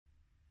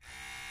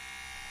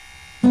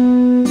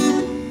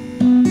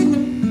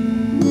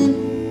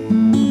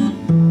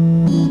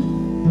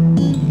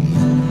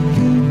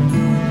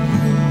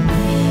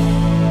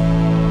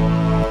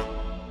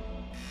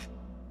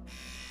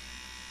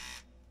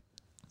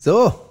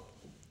So,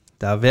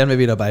 da wären wir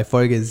wieder bei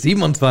Folge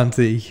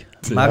 27.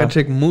 Ja.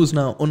 Mareczek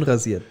Musner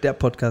unrasiert. Der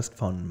Podcast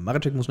von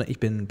Mareczek Musner. Ich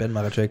bin Ben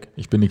Mareczek.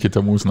 Ich bin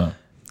Nikita Musner.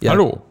 Ja.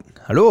 Hallo.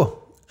 Hallo.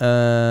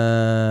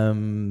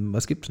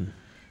 Was gibt's denn?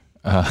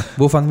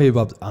 Wo fangen wir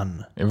überhaupt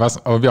an?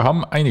 Aber wir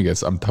haben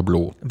einiges am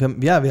Tableau.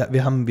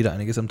 Wir haben wieder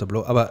einiges am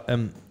Tableau. Aber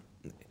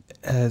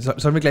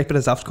sollen wir gleich bei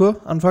der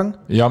Saftkur anfangen?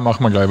 Ja,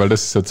 machen wir gleich, weil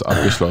das ist jetzt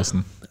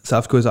abgeschlossen.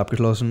 Saftkur ist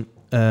abgeschlossen.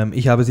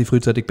 Ich habe sie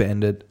frühzeitig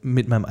beendet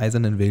mit meinem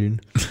eisernen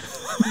Willen.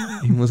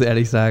 Ich muss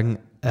ehrlich sagen,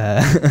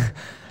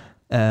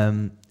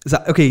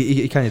 okay,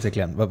 ich kann jetzt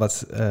erklären,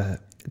 was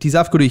die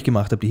Saftkur, die ich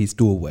gemacht habe, die hieß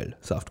Duo-Well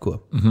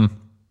Saftkur. Mhm.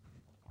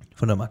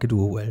 Von der Marke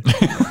Duo-Well.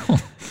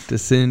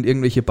 Das sind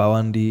irgendwelche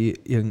Bauern, die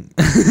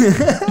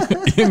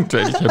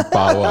irgendwelche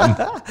Bauern.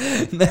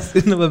 Das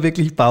sind aber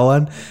wirklich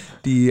Bauern,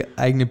 die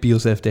eigene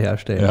Biosäfte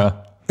herstellen.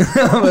 Ja.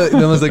 Aber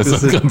wenn man sagt,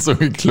 das hat gerade so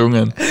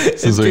geklungen.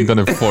 Das ist so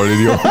irgendeine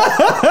Vollidiot.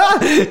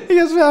 Ich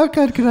hab's mir auch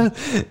gerade gedacht.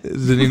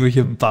 Das sind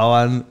irgendwelche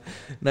Bauern.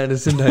 Nein,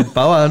 das sind halt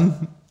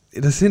Bauern.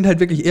 Das sind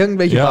halt wirklich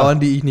irgendwelche Bauern,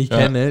 die ich nicht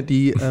kenne,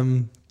 die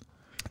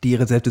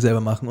ihre Säfte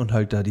selber machen und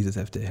halt da diese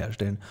Säfte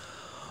herstellen.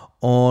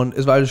 Und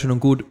es war alles schön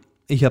und gut.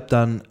 Ich habe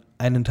dann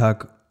einen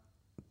Tag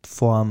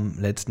vorm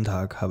letzten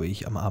Tag habe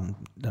ich am Abend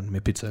dann mir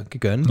Pizza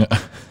gegönnt. Ja.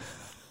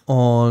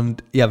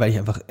 Und ja, weil ich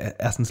einfach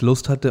erstens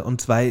Lust hatte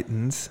und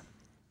zweitens,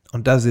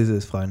 und das ist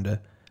es,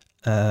 Freunde,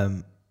 bei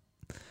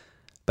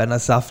einer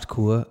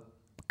Saftkur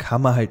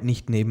kann man halt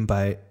nicht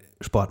nebenbei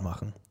Sport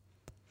machen.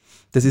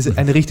 Das ist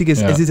ein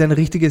richtiges, es ist ein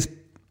richtiges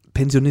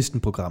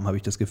Pensionistenprogramm, habe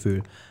ich das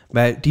Gefühl.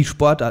 Weil die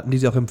Sportarten, die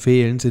sie auch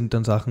empfehlen, sind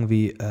dann Sachen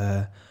wie,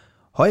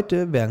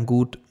 heute wären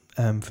gut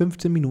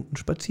 15 Minuten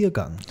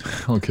Spaziergang.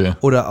 Okay.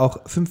 Oder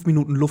auch 5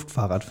 Minuten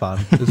Luftfahrrad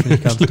fahren. Das finde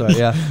ich ganz toll.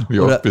 Ja. Wie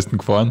oft bist du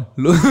gefahren?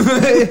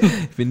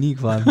 Ich bin nie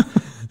gefahren.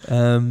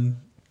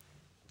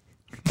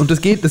 Und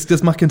das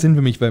macht keinen Sinn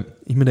für mich, weil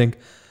ich mir denke,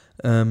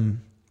 ich habe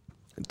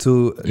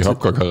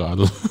gar kein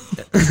Radl.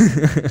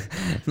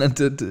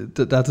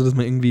 Dazu, dass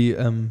man irgendwie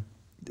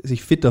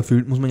sich fitter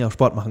fühlt, muss man ja auch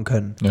Sport machen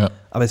können. Ja.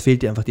 Aber es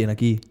fehlt dir einfach die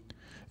Energie.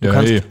 Du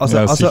kannst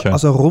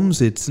außer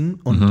rumsitzen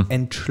und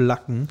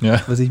entschlacken,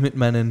 was ich mit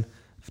meinen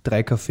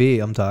 3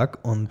 Kaffee am Tag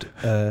und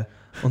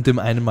dem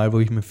einen Mal, wo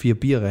ich mir 4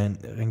 Bier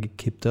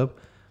reingekippt habe,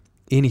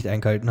 nicht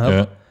eingehalten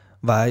habe,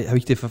 habe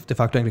ich de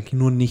facto eigentlich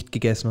nur nicht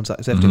gegessen und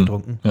Säfte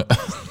getrunken. Ja.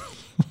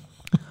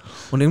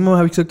 Und irgendwann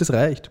habe ich gesagt, das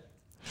reicht.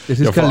 Das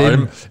ist kein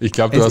Leben. Ich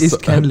glaube, du hast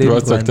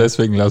gesagt,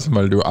 deswegen lass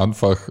mal, du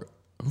einfach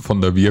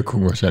von der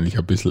Wirkung wahrscheinlich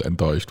ein bisschen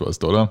enttäuscht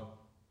warst, oder?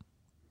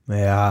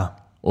 Ja.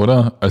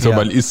 Oder? Also,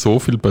 weil ist so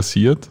viel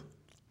passiert?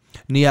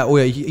 Nee,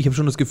 ich habe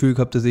schon das Gefühl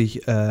gehabt, dass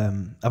ich,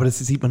 aber das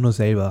sieht man nur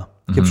selber.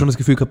 Ich habe schon das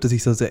Gefühl gehabt, dass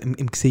ich so sehr im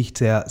Gesicht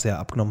sehr, sehr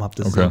abgenommen habe.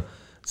 Das so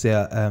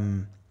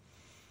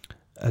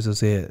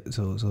sehr,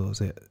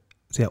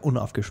 sehr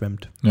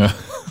unaufgeschwemmt. Ja.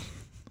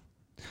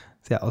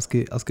 Sehr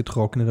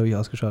ausgetrocknet habe ich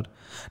ausgeschaut.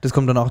 Das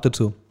kommt dann auch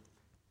dazu.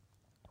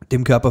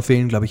 Dem Körper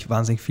fehlen, glaube ich,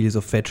 wahnsinnig viele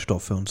so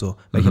Fettstoffe und so.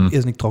 Weil ich habe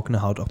irrsinnig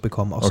trockene Haut auch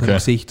bekommen, auch so im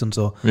Gesicht und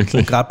so.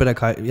 Wirklich? Und gerade bei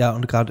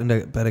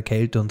der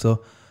Kälte und so,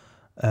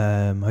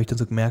 habe ich dann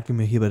so gemerkt, wie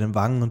mir hier bei den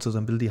Wangen und so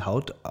ein bisschen die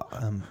Haut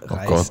reißt. Oh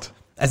Gott.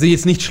 Also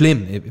jetzt nicht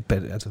schlimm,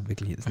 also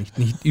wirklich jetzt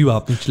nicht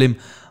überhaupt nicht schlimm,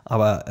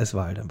 aber es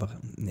war halt einfach,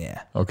 nee.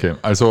 Okay,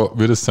 also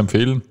würdest du es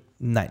empfehlen?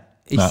 Nein.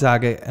 Ich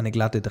sage eine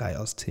glatte 3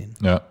 aus 10.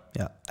 Ja.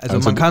 Also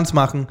man kann es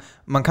machen.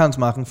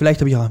 Vielleicht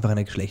habe ich auch einfach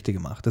eine schlechte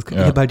gemacht. Ich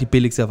habe halt die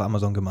billigste auf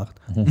Amazon gemacht.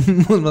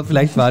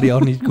 Vielleicht war die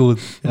auch nicht gut.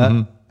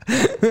 Ja.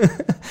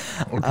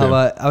 Okay.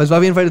 Aber es war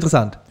auf jeden Fall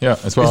interessant. Ja,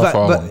 es war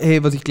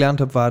Erfahrung. Was ich gelernt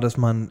habe, war, dass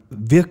man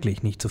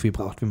wirklich nicht so viel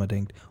braucht, wie man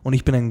denkt. Und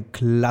ich bin ein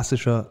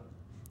klassischer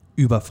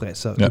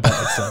Überfresser.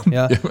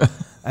 Ja.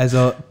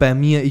 Also bei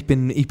mir, ich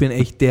bin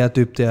echt der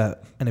Typ, der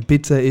eine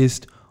Pizza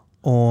isst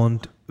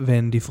und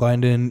wenn die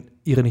Freundin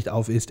ihre nicht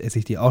auf isst, esse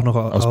ich die auch noch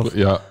auf.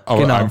 Ja,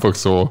 aber einfach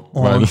so.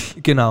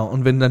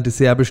 Und wenn dann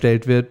Dessert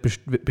bestellt wird,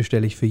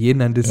 bestelle ich für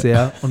jeden ein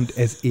Dessert und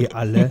esse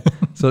alle.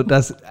 So,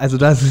 das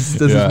ist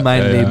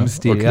mein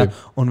Lebensstil. Okay. Ja.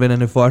 Und wenn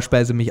eine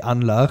Vorspeise mich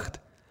anlacht,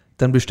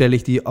 dann bestelle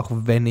ich die, auch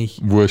wenn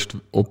ich... Wurscht,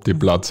 ob die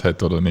Platz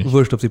hätte oder nicht.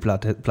 Wurscht, ob sie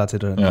Platz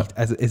hätte oder nicht.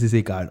 Also es ist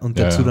egal. Und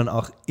dazu dann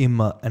auch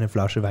immer eine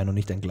Flasche Wein und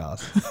nicht ein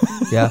Glas.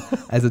 Ja,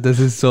 also das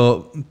ist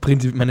so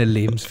prinzipiell meine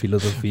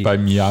Lebensphilosophie.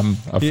 Beim Jam,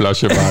 eine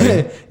Flasche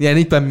Wein. Ja,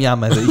 nicht beim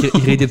Jam. Also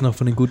ich rede jetzt noch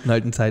von den guten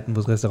alten Zeiten,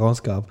 wo es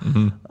Restaurants gab.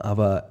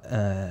 Aber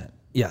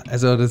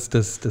also das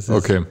ist...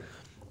 Okay.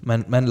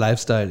 Mein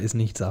Lifestyle ist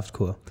nicht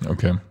Saftkur.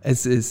 Okay.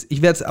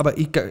 Ich werde es, aber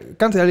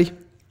ganz ehrlich...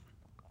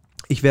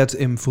 Ich werde es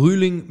im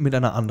Frühling mit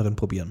einer anderen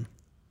probieren.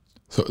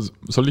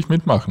 Soll ich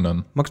mitmachen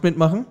dann? Magst du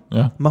mitmachen?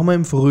 Ja. Machen wir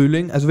im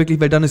Frühling. Also wirklich,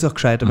 weil dann ist es auch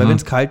gescheiter. Weil wenn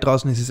es kalt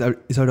draußen ist,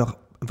 ist halt auch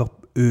einfach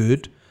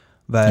öd.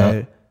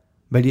 Weil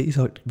der ist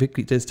halt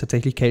wirklich, der ist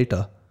tatsächlich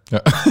kälter.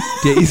 Ja.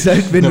 Der ist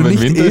halt, wenn du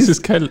nicht Winter ist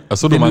es kälter.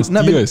 Achso, du meinst,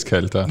 dir ist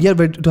kälter. Ja,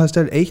 weil du hast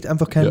halt echt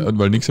einfach kein... Ja,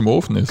 weil nichts im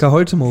Ofen ist. Kein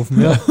Holz im Ofen,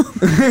 ja.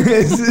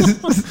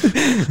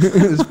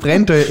 Es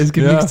brennt, es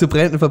gibt nichts zu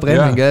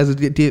verbrennen. Gell? Also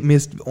mir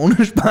ist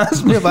ohne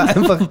Spaß, mir war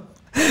einfach...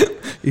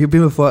 Ich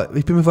bin mir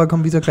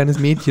vorgekommen wie so ein kleines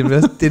Mädchen,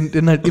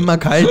 den halt immer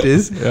kalt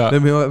ist. Ja.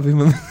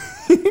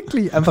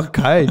 wirklich einfach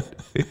kalt.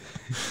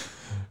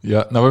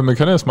 Ja, aber wir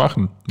können das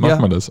machen.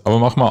 Machen wir das. Aber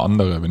mach mal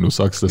andere, wenn du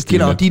sagst, dass die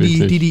genau, nicht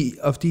die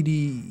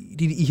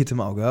ich jetzt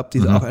im Auge habe, die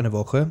ist auch eine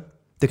Woche.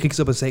 Da kriegst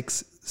du aber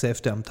 6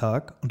 Säfte am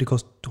Tag und die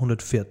kostet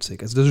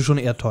 140. Also das ist schon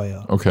eher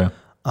teuer. Okay.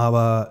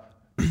 Aber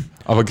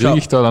kriege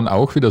ich da dann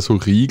auch wieder so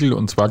Riegel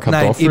und zwar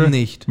Kartoffeln? Nein, eben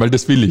nicht. Weil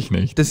das will ich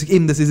nicht. Das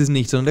ist es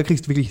nicht, sondern da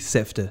kriegst du wirklich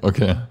Säfte.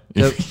 Okay.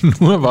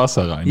 Nur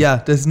Wasser rein. Ja,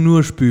 das ist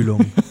nur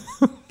Spülung.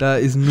 Da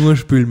ist nur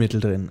Spülmittel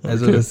drin.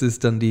 Also das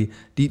ist dann die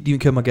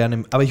können wir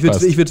gerne, aber ich würde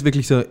es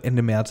wirklich so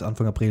Ende März,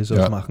 Anfang April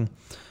machen.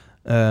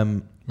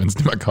 Wenn es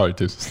nicht mehr kalt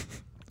ist.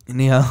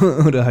 Ja,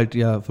 oder halt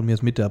von mir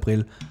aus Mitte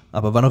April.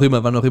 Aber wann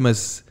auch immer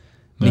es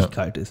nicht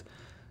kalt ist.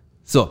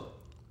 So,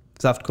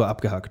 Saftkur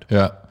abgehakt.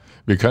 Ja,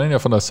 wir können ja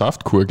von der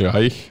Saftkur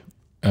gleich,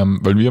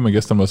 weil wir haben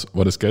gestern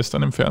war das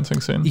gestern im Fernsehen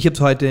gesehen? Ich habe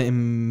es heute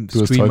im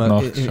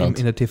Streamer,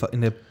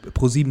 in der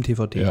Pro7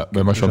 TVT. Ja,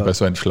 wenn wir schon bei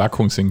so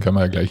Entschlackung sind, können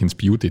wir ja gleich ins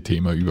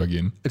Beauty-Thema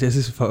übergehen. Das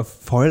ist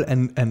voll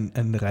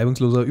ein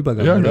reibungsloser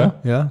Übergang, ja, oder?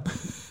 Ja,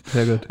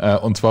 sehr gut.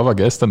 Und zwar war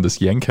gestern das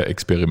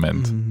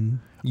Jenke-Experiment.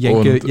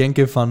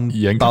 Jenke von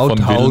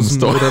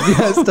Bauthausen, oder wie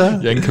heißt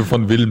er? Jenke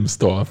von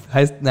Wilmsdorf.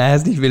 Heißt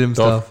nicht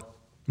Wilmsdorf. Doch,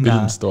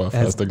 Wilmsdorf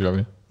heißt er,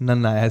 glaube ich.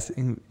 Nein, heißt...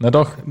 Na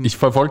doch, ich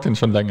verfolge den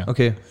schon länger.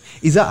 Okay.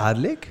 Ist er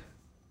adlig?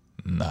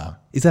 Na.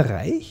 Ist er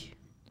reich?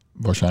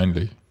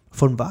 Wahrscheinlich.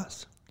 Von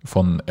was?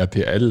 Von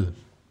RTL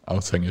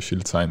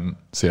Aushängeschild sein,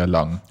 sehr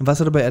lang. Und was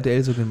hat er bei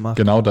RTL so gemacht?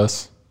 Genau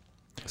das.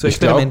 So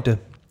Experimente?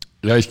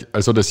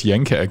 Also das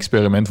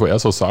Jenke-Experiment, wo er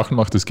so Sachen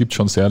macht, das gibt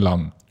schon sehr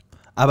lang.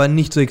 Aber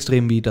nicht so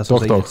extrem wie das,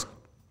 was er jetzt...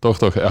 Doch.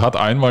 Er hat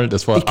einmal,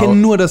 das war... Ich kenne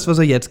nur das, was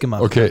er jetzt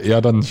gemacht hat. Okay,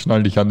 ja, dann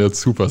schnall dich an, der hat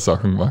super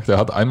Sachen gemacht. Er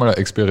hat einmal ein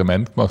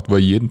Experiment gemacht, wo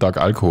er jeden Tag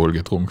Alkohol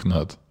getrunken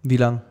hat. Wie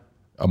lang?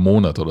 Einen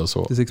Monat oder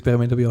so. Das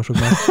Experiment habe ich auch schon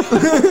gemacht.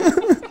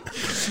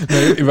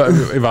 Ich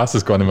weiß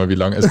es gar nicht mehr, wie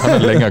lange. Es kann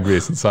dann länger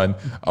gewesen sein.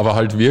 Aber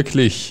halt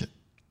wirklich,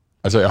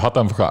 also er hat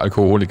einfach ein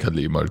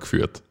Alkoholikerleben halt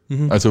geführt.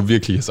 Also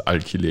wirkliches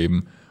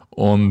Alki-Leben.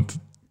 Und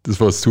das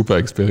war ein super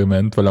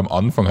Experiment, weil am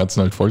Anfang hat es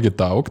ihn halt voll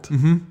getaugt.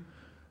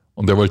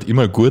 Und er wollte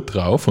immer gut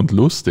drauf und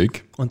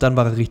lustig. Und dann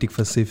war er richtig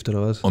versifft,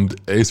 oder was? Und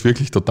er ist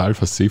wirklich total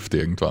versifft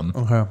irgendwann.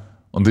 Okay.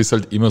 Und ist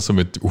halt immer so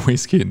mit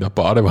Whisky in der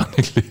Badewanne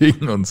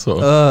gelegen und so.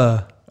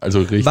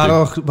 Also richtig. War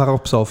er auch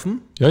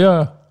besoffen?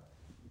 Ja.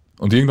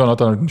 Und irgendwann hat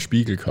er halt einen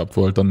Spiegel gehabt,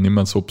 wo halt dann nicht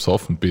mehr so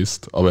besoffen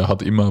bist. Aber er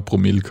hat immer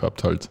Promille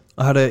gehabt halt.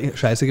 Hat er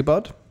Scheiße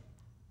gebaut?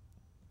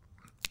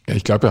 Ja,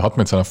 ich glaube, er hat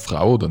mit seiner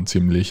Frau dann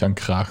ziemlich einen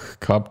Krach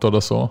gehabt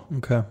oder so.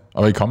 Okay.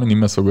 Aber ich kann mich nicht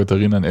mehr so gut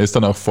erinnern. Er ist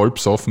dann auch voll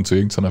besoffen zu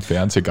irgendeiner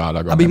Fernsehgala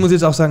gegangen. Aber ich muss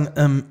jetzt auch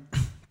sagen,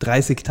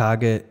 30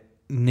 Tage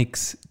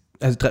nix,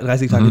 also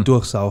 30 Tage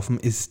durchsaufen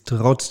ist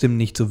trotzdem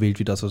nicht so wild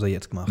wie das, was er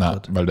jetzt gemacht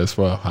hat. Weil das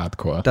war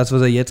Hardcore. Das,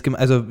 was er jetzt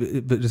gemacht hat, also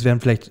das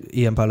werden vielleicht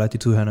eher ein paar Leute, die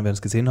zuhören und werden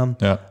es gesehen haben.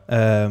 Ja.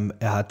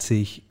 Er hat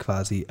sich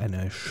quasi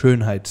eine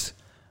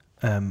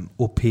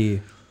Schönheits-OP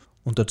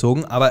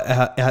unterzogen, aber er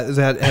hat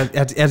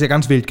es ja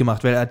ganz wild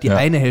gemacht, weil er hat die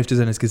eine Hälfte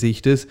seines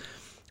Gesichtes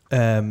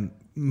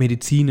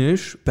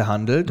medizinisch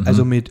behandelt,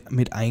 also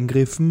mit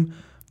Eingriffen,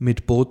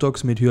 mit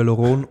Botox, mit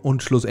Hyaluron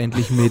und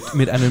schlussendlich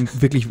mit einem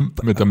wirklich...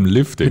 mit einem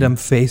Lifting. Mit einem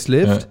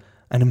Facelift.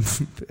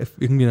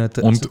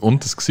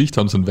 Und das Gesicht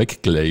haben sie dann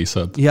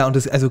weggelasert. Ja, und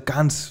das also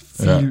ganz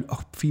viel,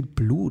 auch viel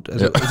Blut.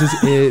 Also es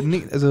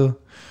ist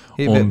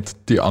und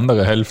die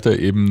andere Hälfte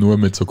eben nur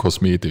mit so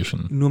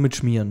kosmetischen. Nur mit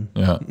Schmieren.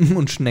 Ja.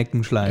 Und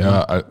Schneckenschleim.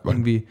 Ja,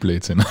 irgendwie.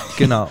 Blödsinn.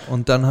 Genau.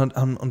 Und dann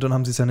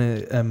haben sie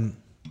seine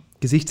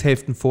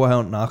Gesichtshälften vorher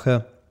und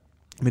nachher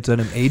mit so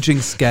einem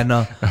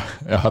Aging-Scanner.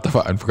 Er hat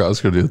aber einfach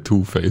ausgeschaut wie der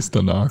Two-Face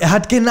danach. Er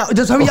hat genau,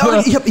 das habe ich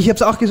auch, ich habe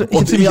es auch gesagt.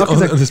 Und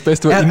das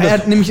Beste war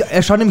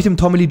er schaut nämlich dem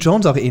Tommy Lee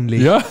Jones auch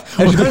ähnlich. Ja.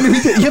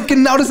 Ich habe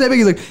genau dasselbe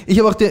gesagt. Ich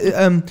habe auch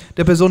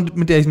der Person,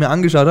 mit der ich es mir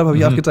angeschaut habe,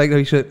 ich auch gezeigt,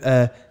 habe ich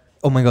gesagt,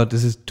 oh mein Gott,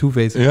 das ist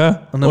Two-Face.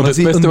 Ja, und das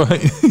Beste war,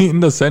 in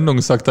der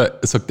Sendung sagt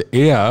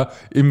er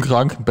im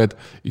Krankenbett,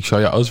 ich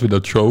schaue ja aus wie der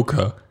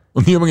Joker.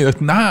 Und ich habe mir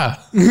gedacht, nein,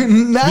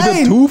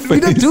 wieder Two-Face.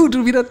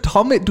 Wieder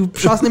Tommy, du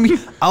schaust nämlich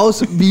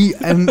aus wie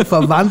ein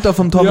Verwandter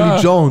von Tommy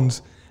Lee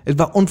Jones. Es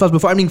war unfassbar,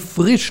 vor allen Dingen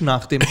frisch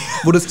nach dem,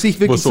 wo das Gesicht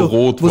wirklich so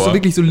rot war. Wo so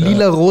wirklich so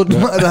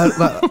lila-rot war,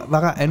 da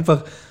war er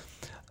einfach,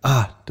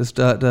 das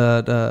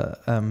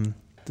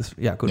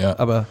ja gut,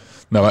 aber...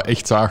 Aber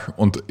echt Sache.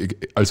 Und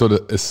also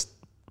das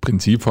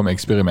Prinzip vom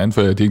Experiment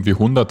war, er hat irgendwie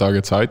 100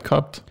 Tage Zeit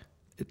gehabt.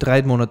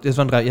 3 Monate, es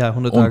waren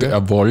 100 Tage. Und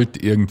er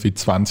wollte irgendwie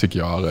 20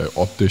 Jahre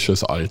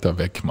optisches Alter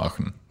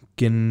wegmachen.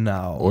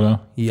 Genau.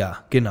 Oder? Ja,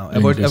 genau.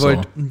 Er wollte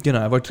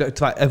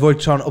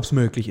schauen, ob es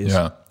möglich ist.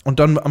 Ja. Und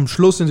dann am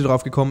Schluss sind sie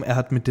drauf gekommen, er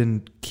hat mit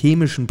den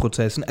chemischen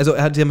Prozessen, sie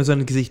haben so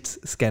einen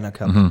Gesichtsscanner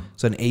gehabt,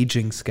 so einen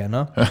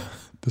Aging-Scanner. Ja,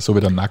 das ist so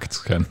wie der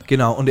Nacktscan.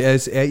 Genau, und er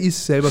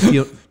ist selber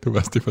Du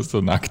weißt nicht, was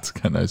der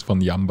Nacktscanner ist von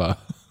Jamba.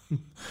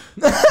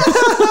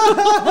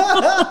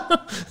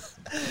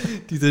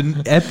 Diese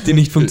App, die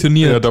nicht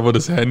funktioniert. Ja, da wo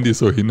das Handy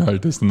so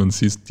hinhaltest und dann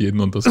siehst jeden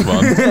und das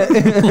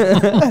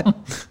Wand.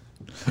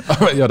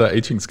 Aber ja, der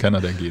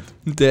Aging-Scanner, der geht.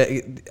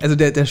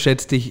 Der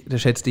schätzt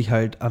dich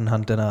halt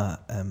anhand deiner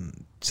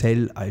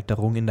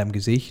Zellalterung in deinem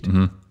Gesicht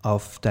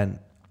auf dein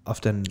auf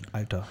dein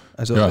Alter.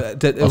 Also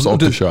aufs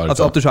optische Alter.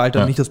 Aufs optische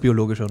Alter, nicht das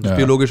biologische. Und das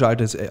biologische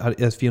Alter ist, er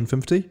ist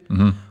 54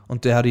 Mhm.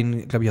 und der hat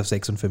ihn, glaube ich, auf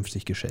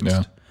 56 geschätzt.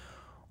 Ja.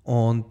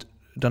 Und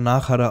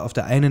danach hat er auf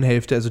der einen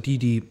Hälfte, also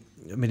die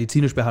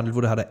medizinisch behandelt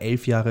wurde, hat er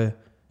 11 Jahre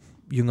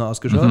jünger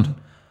ausgeschaut. Mhm.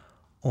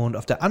 Und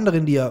auf der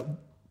anderen, die ja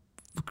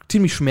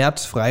ziemlich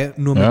schmerzfrei,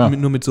 nur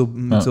mit so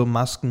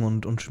Masken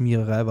und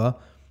Schmiererei war,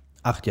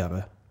 8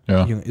 Jahre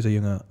ist er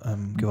jünger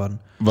geworden.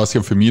 Was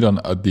ja für mich dann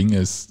ein Ding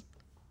ist,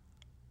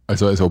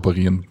 also als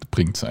Operieren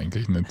bringt es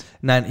eigentlich nicht.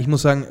 Nein, ich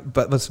muss sagen,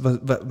 wir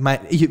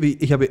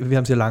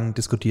haben es ja lange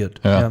diskutiert.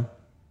 Ja.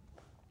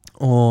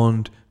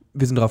 Und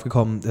wir sind drauf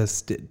gekommen,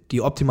 dass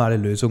die optimale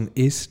Lösung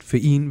ist,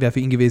 wäre für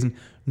ihn gewesen,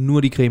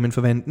 nur die Cremen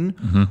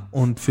verwenden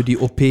und für die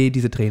OP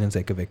diese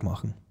Tränensäcke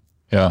wegmachen.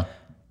 Ja.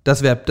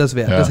 Das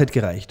hätte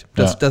gereicht.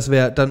 Das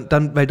wäre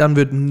dann, weil dann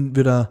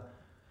würde er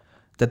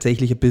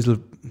tatsächlich ein bisschen,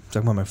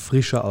 sagen wir mal,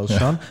 frischer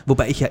ausschauen. Ja.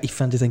 Wobei ich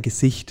fand sein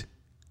Gesicht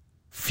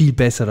viel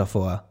besser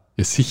davor.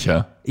 Ja,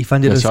 sicher. Ich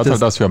fand das schaut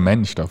halt aus wie ein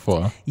Mensch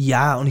davor.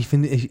 Ja, und ich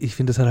finde,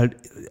 das hat halt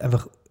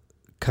einfach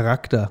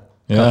Charakter.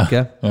 Ja,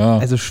 gell? Ja.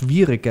 Also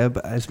schwierig, gell?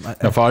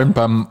 Vor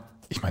allem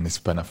es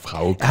ist bei einer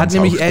Frau.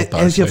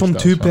 Er ist ja vom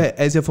Typ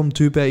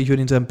her, ich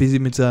würde ihn so ein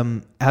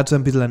bisschen er hat so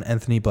ein bisschen einen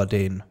Anthony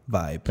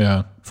Bourdain-Vibe.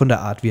 Ja. Von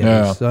der Art, wie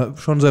er ist.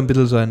 Schon so ein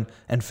bisschen so ein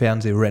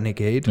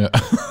Fernseh-Renegade. Ja.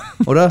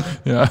 Oder?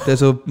 Ja. Der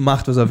so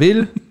macht, was er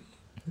will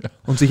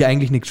und sich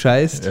eigentlich nichts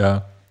scheißt.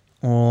 Ja.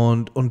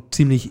 Und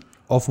ziemlich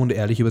offen und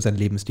ehrlich über seinen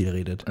Lebensstil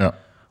redet. Ja.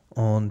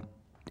 Und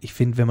ich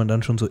finde, wenn man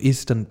dann schon so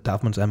ist, dann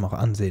darf man es einem auch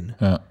ansehen.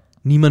 Ja.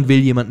 Niemand will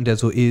jemanden, der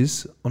so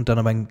ist und dann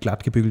aber ein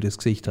glatt gebügeltes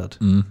Gesicht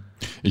hat.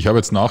 Ich habe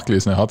jetzt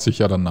nachgelesen, er hat sich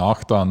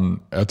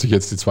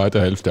jetzt die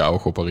zweite Hälfte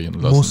auch operieren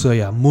lassen. Muss er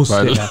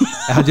ja.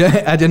 Er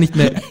hat ja nicht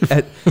mehr,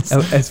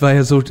 es war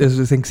ja so,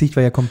 also sein Gesicht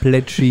war ja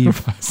komplett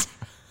schief. Was?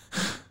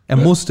 Er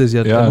musste es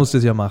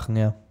ja machen,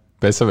 ja.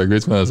 Besser wäre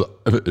gewesen, wenn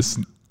er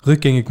es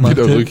rückgängig gemacht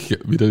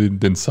wieder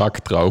den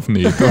Sack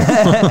draufnäht.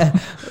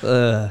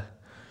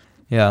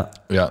 Ja.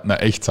 Ja,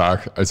 echt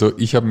sag. Also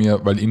ich habe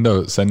mir, weil in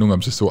der Sendung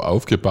haben sie es so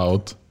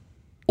aufgebaut,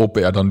 ob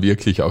er dann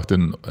wirklich auch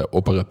den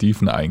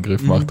operativen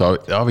Eingriff macht, da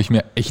habe ich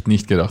mir echt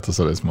nicht gedacht, dass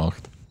er das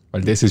macht.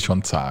 Weil das ist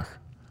schon zart.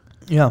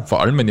 Ja. Vor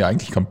allem, wenn du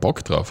eigentlich keinen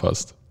Bock drauf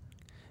hast.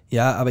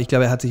 Ja, aber ich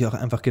glaube, er hat sich auch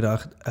einfach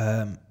gedacht,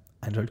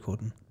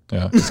 Einschaltquoten.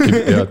 Ja,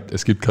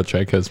 es gibt kein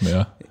Jackass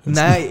mehr.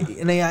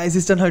 Naja, es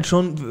ist dann halt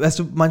schon, weißt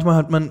du, manchmal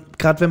hat man,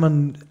 gerade wenn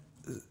man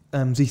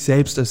sich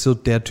selbst als so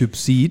der Typ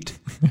sieht,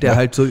 der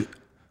halt so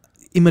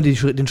immer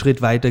den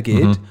Schritt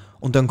weitergeht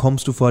und dann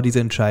kommst du vor diese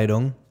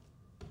Entscheidung,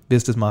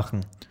 wirst du es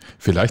machen.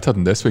 Vielleicht hat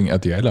ihn deswegen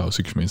RTL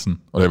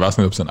ausgeschmissen. Oder ich weiß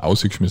nicht, ob es dann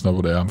ausgeschmissen hat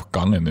oder er einfach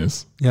gegangen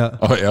ist. Ja.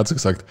 Aber er hat so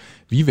gesagt,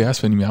 wie wäre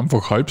es, wenn ich mich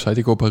einfach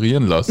halbseitig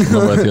operieren lasse? Und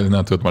dann war RTL,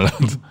 na, tut mal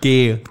leid.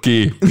 Geh,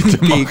 bitte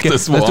mach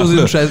das weißt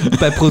du,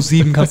 bei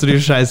Pro7 kannst du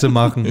die Scheiße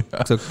machen.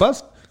 Ja. Ich sag,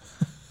 passt.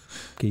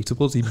 Geh ich zu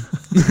Pro7.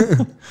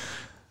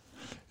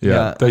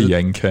 Ja, der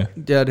Jenke.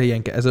 Ja, der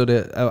Jenke. Also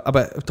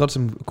aber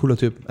trotzdem cooler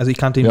Typ. Also ich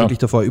kannte ihn wirklich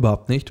davor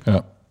überhaupt nicht.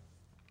 Ja.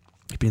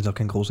 Ich bin jetzt auch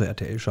kein großer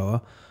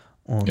RTL-Schauer.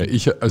 Ja,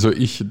 ich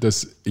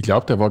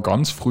glaube, der war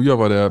ganz früher,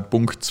 war der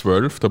Punkt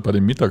 12, da bei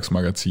dem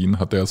Mittagsmagazin,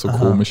 hat er so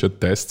komische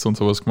Tests und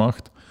sowas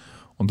gemacht.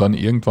 Und dann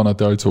irgendwann hat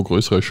er halt so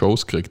größere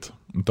Shows gekriegt.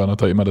 Und dann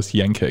hat er immer das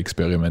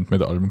Jenke-Experiment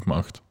mit allem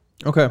gemacht.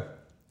 Okay.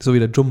 So wie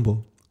der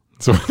Jumbo.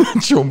 So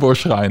ein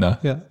Jumbo-Schreiner.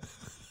 Ja.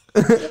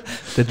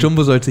 Der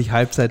Jumbo soll sich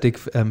halbseitig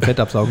Fett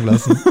absaugen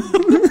lassen.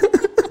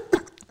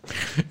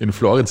 In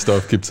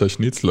Floridsdorf gibt es ein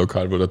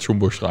Schnitzelokal, wo der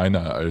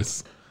Jumbo-Schreiner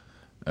als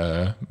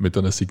mit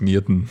einer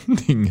signierten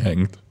Ding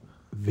hängt.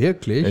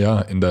 Wirklich? Ja,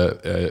 in der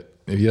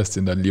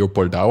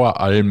Leopoldauer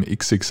Alm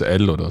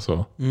XXL oder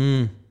so.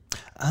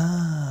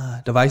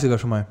 Da war ich sogar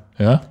schon mal.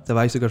 Ja? Da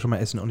war ich sogar schon mal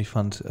essen und ich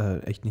fand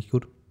echt nicht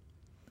gut.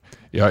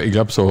 Ja, ich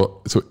glaube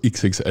so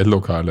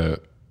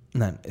XXL-Lokale.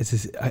 Nein, es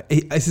ist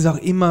auch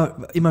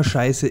immer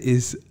scheiße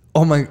ist,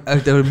 oh mein,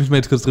 da müssen wir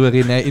jetzt kurz drüber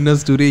reden.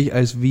 Erinnerst du dich,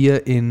 als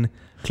wir in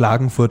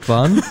Klagenfurt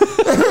waren?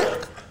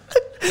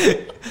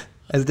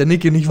 Also der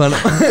Niki und ich waren...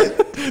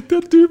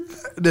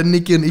 Der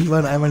Niki und ich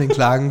waren einmal in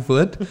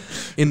Klagenfurt.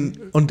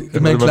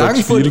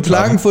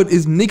 Klagenfurt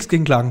ist nichts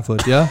gegen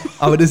Klagenfurt, ja.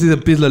 Aber das ist ein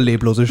bisschen eine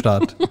leblose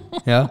Stadt.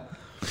 Ja.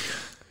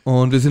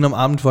 Und wir sind am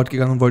Abend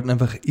fortgegangen und wollten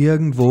einfach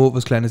irgendwo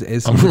was Kleines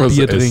essen und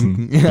Bier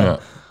trinken. Ja.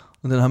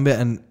 Und dann haben wir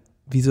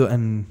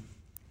ein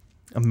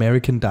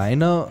American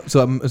Diner,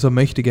 so ein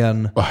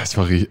Möchtegern. Oh, es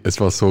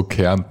war so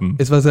Kärnten.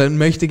 Es war so ein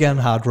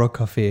Möchtegern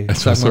Hardrock-Café.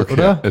 Es war so,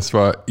 oder?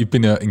 Ich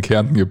bin ja in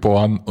Kärnten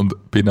geboren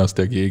und bin aus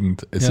der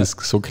Gegend. Es ist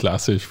so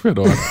klassisch für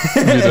dort,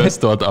 wie das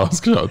dort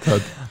ausgeschaut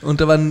hat.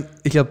 Und da waren,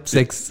 ich glaube,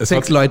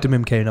 sechs Leute mit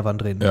dem Kellner waren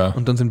drin. Ja.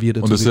 Und dann sind wir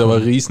dazu Und das ist aber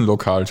ein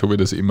Riesenlokal, so wie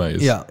das immer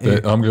ist. Ja,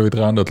 da haben, glaube ich,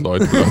 300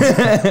 Leute.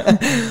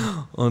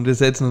 Und wir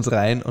setzen uns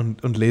rein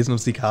und lesen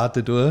uns die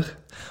Karte durch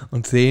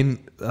und sehen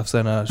auf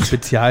seiner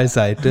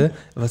Spezialseite,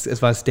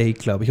 es war ein Steak,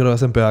 glaube ich, oder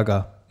was, ein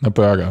Burger? Ein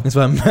Burger. Es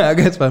war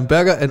ein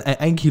Burger,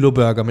 ein Kilo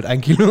Burger mit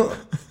 1 Kilo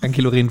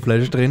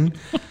Rindfleisch drin.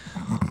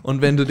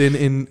 Und wenn du den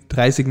in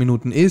 30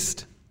 Minuten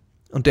isst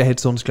Und der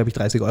hätte sonst, glaube ich,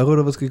 30 €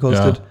 oder was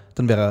gekostet.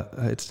 Dann wäre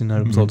er jetzt den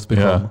halt umsonst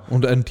bekommen. Ja.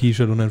 Und ein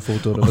T-Shirt und ein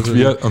Foto oder was.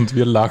 Und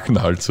wir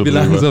lachen halt so. Wir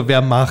lachen so,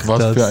 wer macht was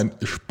das? Was für ein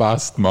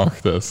Spaß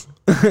macht das?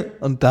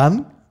 Und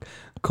dann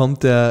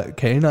kommt der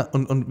Kellner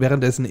und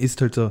währenddessen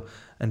isst halt so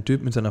ein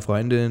Typ mit seiner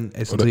Freundin,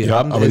 essen oder, ja,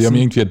 aber die haben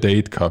irgendwie ein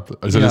Date gehabt.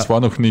 Also das war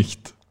noch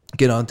nicht...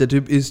 Genau, und der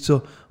Typ isst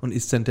so und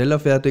isst sein Teller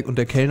fertig und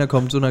der Kellner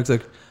kommt so und hat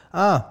gesagt,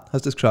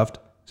 hast du es geschafft?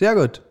 Sehr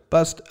gut,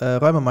 passt,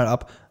 räumen wir mal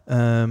ab.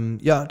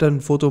 Ja,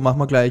 dann Foto machen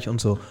wir gleich und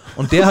so.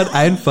 Und der hat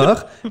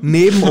einfach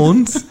neben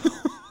uns,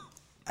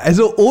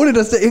 also ohne,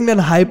 dass da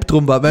irgendein Hype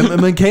drum war, weil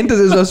man kennt das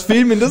so aus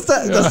Filmen, dass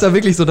da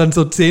wirklich so dann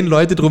so 10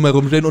 Leute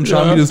drumherum stehen und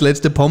schauen, wie das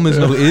letzte Pommes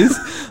noch ist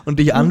und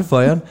dich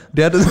anfeuern.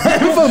 Der hat das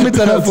einfach mit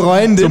seiner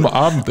Freundin zum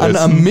Abendessen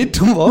am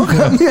Mittwoch,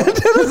 hat er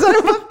das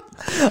einfach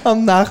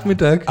am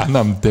Nachmittag. An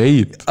einem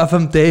Date. Auf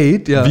einem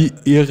Date, ja. Wie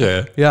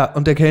irre. Ja,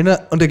 und der Kellner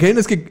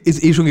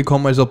ist eh schon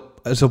gekommen, als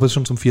ob er es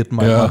schon zum 4.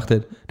 Mal gemacht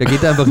hätte. Der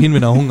geht da einfach hin,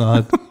 wenn er Hunger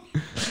hat.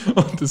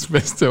 Und das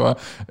Beste war,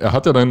 er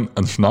hat ja dann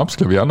einen Schnaps,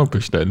 glaube ich, auch noch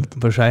bestellt.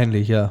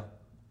 Wahrscheinlich, ja.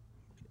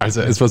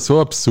 Also es war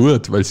so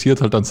absurd, weil sie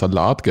hat halt einen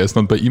Salat gegessen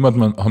und bei ihm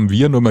haben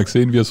wir nur mal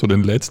gesehen, wie er so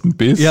den letzten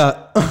Biss.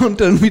 Ja, und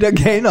dann wie der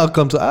Kellner auch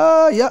kommt, so,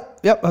 ja,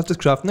 hast du es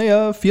geschafft?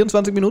 Naja,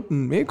 24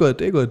 Minuten,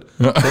 gut.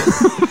 Ja.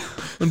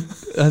 Und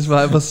es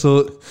war einfach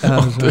so...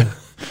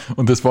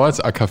 Und das war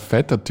jetzt auch kein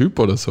fetter Typ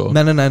oder so?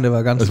 Nein, der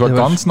war ganz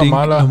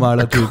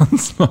normaler Typ.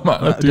 Ganz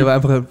normaler Typ. Der war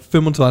einfach ein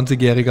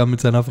 25-Jähriger mit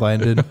seiner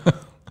Freundin.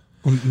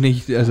 Und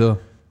nicht, also,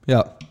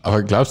 ja.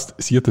 Aber glaubst du,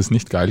 sie hat das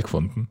nicht geil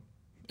gefunden?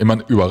 Ich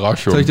meine,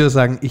 Überraschung. Soll ich dir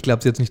sagen, ich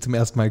glaube, sie hat es nicht zum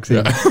ersten Mal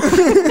gesehen. Ja.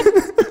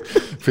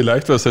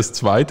 Vielleicht war es das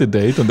zweite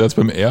Date und er hat es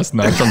beim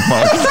ersten auch schon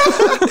gemacht.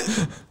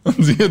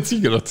 Und sie hat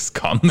sich gedacht, das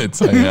kann nicht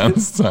sein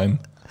Ernst sein.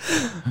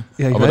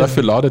 Ja, aber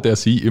dafür ladet er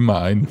sie immer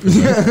ein.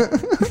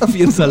 Auf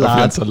ihren Salat. Auf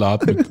ihren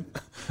Salat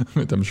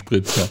mit einem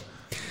Spritzer.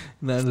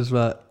 Nein, das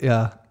war,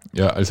 ja.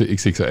 Ja, also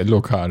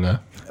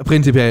XXL-Lokale.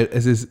 Prinzipiell,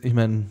 es ist, ich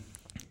meine,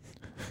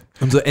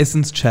 unsere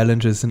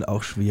Essens-Challenges sind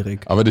auch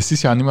schwierig. Aber das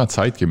ist ja nicht mehr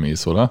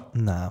zeitgemäß, oder?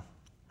 Na.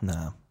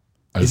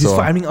 Also, es ist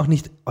vor allen Dingen auch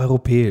nicht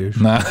europäisch.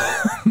 Na.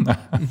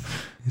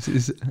 Es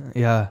ist,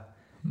 ja.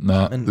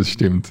 Das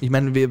stimmt. Ich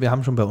meine, wir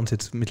haben schon bei uns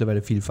jetzt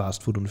mittlerweile viel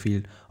Fastfood und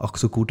viel, auch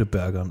so gute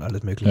Burger und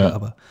alles mögliche,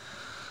 aber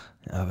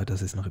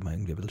das ist noch immer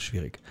irgendwie ein bisschen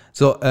schwierig.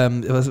 So, da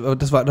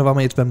waren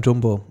wir jetzt beim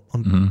Jumbo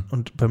und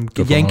beim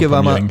Jenke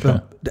waren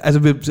wir, also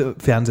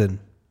Fernsehen.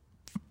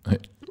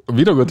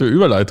 Wieder gute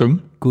Überleitung.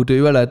 Gute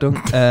Überleitung.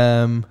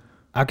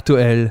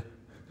 Aktuell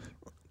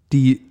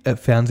die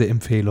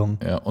Fernsehempfehlung.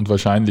 Ja, und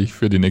wahrscheinlich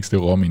für die nächste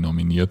Romy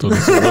nominiert oder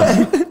so.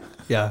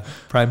 Ja,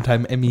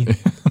 Primetime Emmy.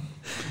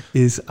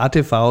 Ist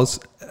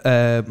ATVs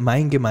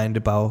Mein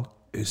Gemeindebau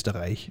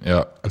Österreich.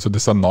 Ja, also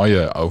das ist eine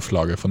neue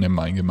Auflage von dem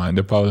Mein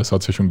Gemeindebau, das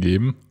hat es ja schon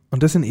gegeben.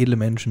 Und das sind edle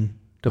Menschen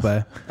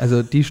dabei.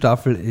 Also die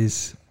Staffel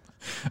ist...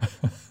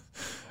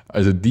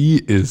 Also die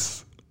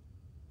ist...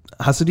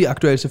 Hast du die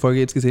aktuellste Folge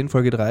jetzt gesehen,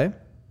 Folge 3?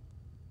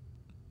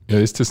 Ja,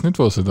 ist das nicht,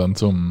 was sie dann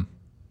zum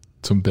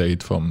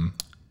Date vom...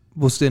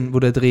 Wo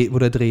der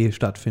Dreh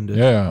stattfindet.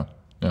 Ja.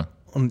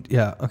 Und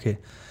ja, okay.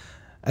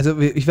 Also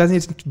ich weiß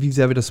nicht, wie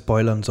sehr wir das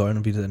spoilern sollen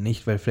und wie sehr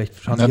nicht, weil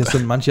vielleicht schauen sich jetzt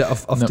dann manche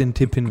auf den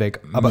Tipp hinweg.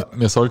 Aber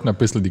wir sollten ein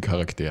bisschen die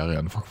Charaktere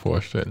einfach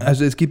vorstellen.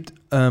 Also es gibt,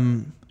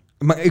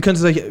 ihr könnt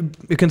es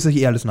euch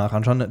eh alles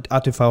nachanschauen.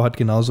 ATV hat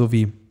genauso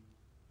wie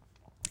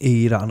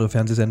jeder andere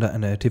Fernsehsender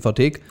eine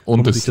TV-Thek.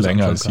 Und es ist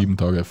länger als 7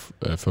 Tage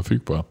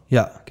verfügbar.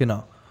 Ja,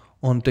 genau.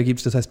 Und da gibt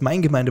es, das heißt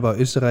Mein Gemeindebau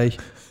Österreich.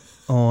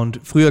 Und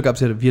früher gab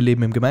es ja Wir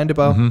leben im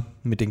Gemeindebau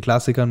mit den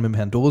Klassikern, mit dem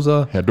Herrn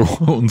Doser.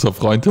 Unser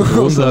Freund Herr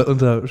Doser.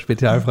 unser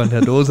Spezialfreund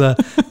Herr Doser,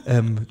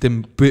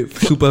 dem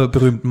super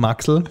berühmten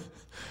Maxl.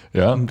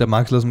 Ja. Der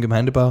Maxl aus dem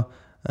Gemeindebau.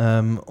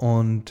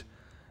 Und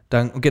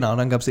dann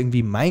gab es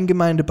irgendwie Mein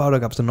Gemeindebau, da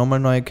gab es dann nochmal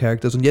neue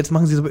Characters. Und jetzt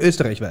machen sie es aber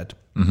österreichweit.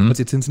 Also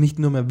jetzt sind es nicht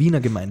nur mehr Wiener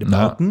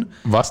Gemeindebauten.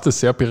 Was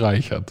das sehr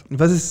bereichert.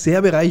 Was es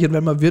sehr bereichert,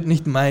 weil man wird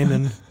nicht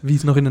meinen, wie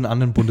es noch in den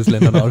anderen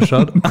Bundesländern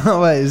ausschaut.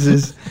 Aber es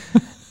ist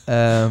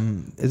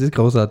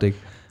großartig.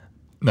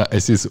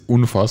 Es ist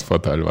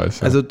unfassbar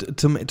teilweise. Also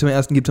zum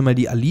ersten gibt es einmal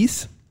die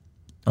Alice.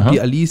 Aha.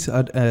 Die Alice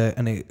hat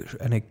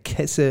eine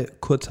Kesse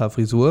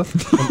Kurzhaarfrisur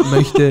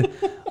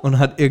und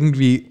hat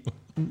irgendwie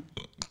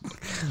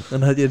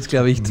dann hat jetzt,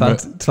 glaube ich,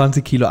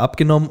 20 Kilo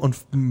abgenommen und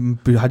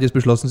hat jetzt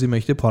beschlossen, sie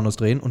möchte Pornos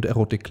drehen und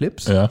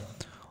Erotik-Clips. Ja.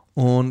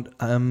 Und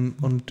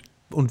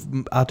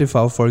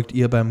ATV folgt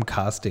ihr beim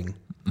Casting,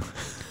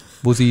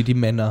 wo sie die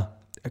Männer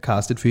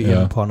castet für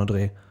ihren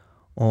Pornodreh.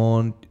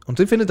 Und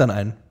sie findet dann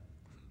einen.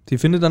 Sie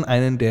findet dann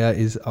einen, der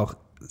ist auch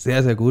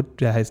sehr, sehr gut.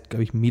 Der heißt,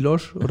 glaube ich,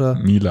 Milos oder?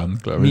 Milan,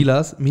 glaube ich.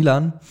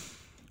 Milan.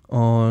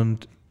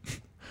 Und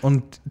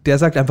der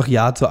sagt einfach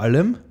Ja zu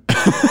allem.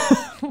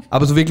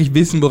 Aber so wirklich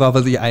wissen, worauf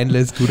er sich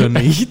einlässt, tut er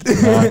nicht.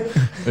 Ja,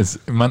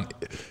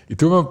 ich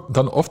tue mir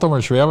dann oft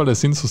einmal schwer, weil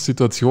es sind so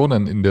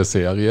Situationen in der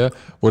Serie,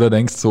 wo du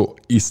denkst, so,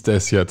 ist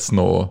das jetzt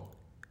noch?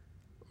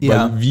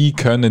 Weil wie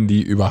können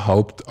die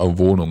überhaupt eine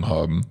Wohnung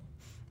haben?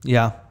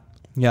 Ja,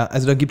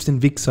 also da gibt es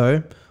den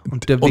Wichsal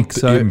und der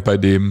Wichsal. Und eben bei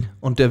dem.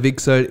 Und der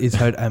Wichsal ist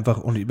halt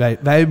einfach,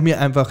 weil mir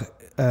einfach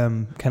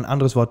kein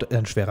anderes Wort,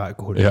 ein schwerer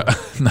Alkoholiker.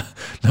 Ja,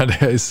 na,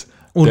 der ist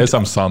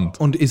am Sand.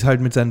 Und ist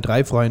halt mit seinen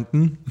 3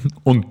 Freunden.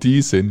 Und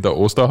die sind der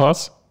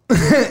Osterhas.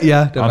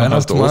 Ja, der Einer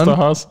heißt Weihnachtsmann.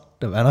 Osterhas.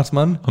 Der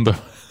Weihnachtsmann.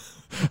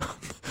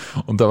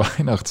 Und der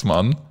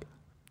Weihnachtsmann.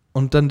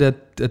 Und dann der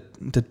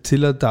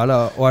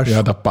Zillertaler Arsch.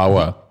 Ja, der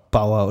Bauer.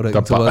 Bauer oder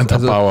Der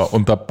Bauer.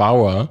 Und der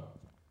Bauer,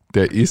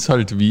 der ist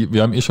halt wie,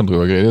 wir haben schon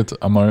drüber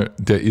geredet, einmal,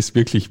 der ist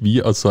wirklich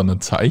wie aus so einer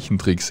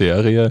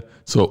Zeichentrickserie,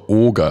 so ein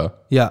Oger,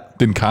 ja,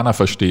 den keiner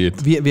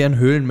versteht. Wie ein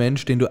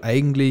Höhlenmensch, den du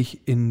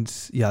eigentlich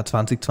ins Jahr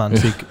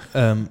 2020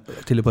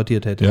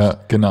 teleportiert hättest. Ja,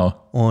 genau.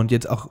 Und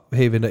jetzt auch,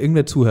 hey, wenn da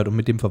irgendwer zuhört und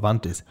mit dem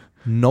verwandt ist,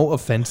 no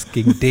offense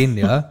gegen den,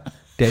 ja,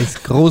 der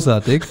ist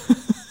großartig,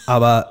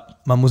 aber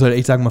man muss halt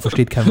echt sagen, man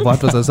versteht kein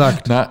Wort, was er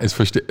sagt. Nein,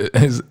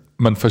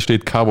 man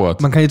versteht kein Wort.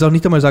 Man kann jetzt auch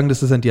nicht einmal sagen, dass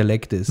das ein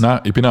Dialekt ist. Nein,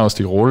 ich bin aus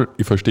Tirol,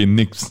 ich verstehe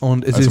nichts.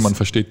 Also man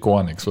versteht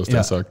gar nichts, was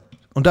der sagt.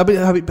 Und da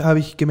habe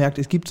ich gemerkt,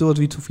 es gibt sowas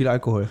wie zu viel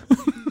Alkohol.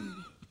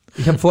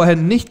 Ich habe vorher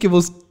nicht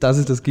gewusst, dass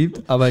es das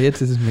gibt, aber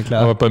jetzt ist es mir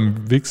klar. Aber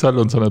beim Wichsal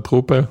und seiner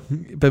Truppe?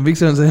 Beim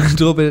Wichsal und seiner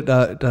Truppe,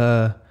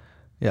 da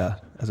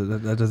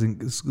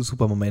sind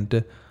super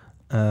Momente.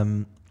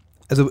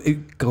 Also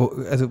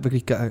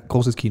wirklich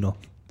großes Kino.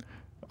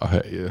 Ach,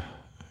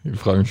 ich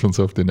freue mich schon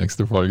so auf die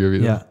nächste Folge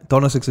wieder. Ja,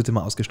 donnerstags wird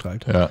immer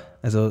ausgestrahlt. Ja.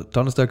 Also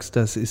donnerstags,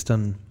 da ist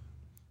dann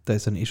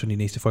eh schon die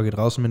nächste Folge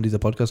draußen, wenn dieser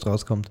Podcast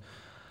rauskommt.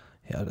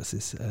 Ja, das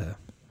ist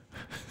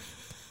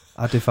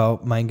ATV,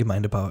 mein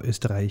Gemeindebau,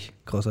 Österreich,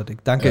 großartig.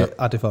 Danke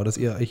ATV, dass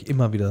ihr euch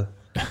immer wieder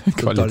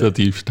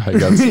qualitativ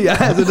steigert. Ja,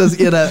 also dass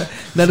ihr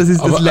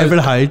das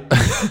Level halt.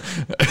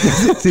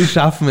 Sie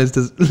schaffen es,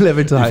 das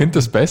Level zu halten. Ich finde,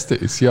 das Beste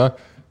ist ja,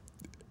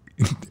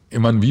 ich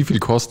meine, wie viel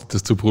kostet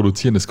das zu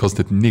produzieren? Das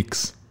kostet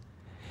nichts.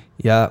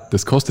 Ja.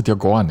 Das kostet ja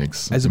gar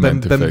nichts. Also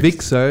beim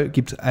Wichser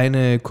gibt es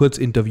eine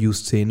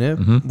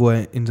Kurzinterview-Szene, wo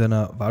er in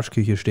seiner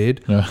Waschküche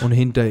steht und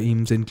hinter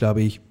ihm sind,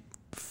 glaube ich,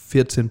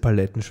 14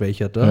 Paletten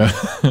Schwächerter.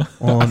 Ja.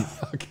 Und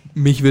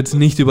mich würde es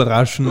nicht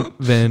überraschen,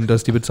 wenn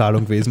das die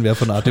Bezahlung gewesen wäre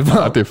von ATV.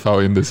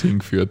 ATV ihn das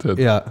hingeführt hat.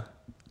 Ja.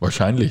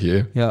 Wahrscheinlich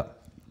Ja.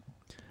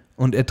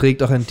 Und er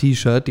trägt auch ein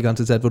T-Shirt die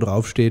ganze Zeit, wo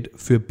drauf steht,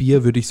 für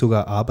Bier würde ich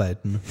sogar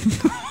arbeiten.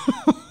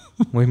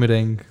 Wo ich mir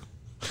denke.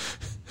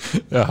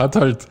 Er hat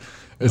halt...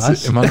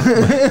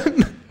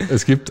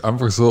 Es gibt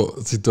einfach so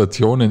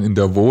Situationen in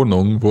der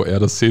Wohnung, wo er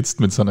da sitzt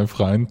mit seinem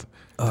Freund.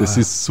 Das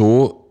ist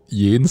so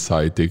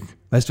jenseitig.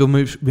 Weißt du,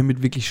 mir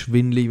wird wirklich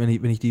schwindelig, wenn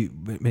ich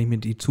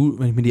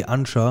mir die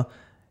anschaue,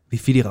 wie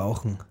viel die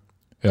rauchen.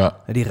 Ja.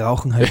 Ja, die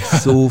rauchen halt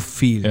so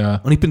viel. Ja.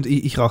 Und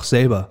ich rauche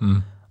selber.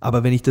 Mhm.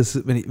 Aber wenn ich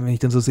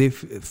dann so sehe,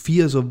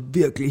 4 so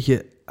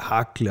wirkliche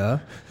Hakler,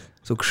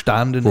 so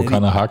gestandene. Wo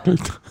keiner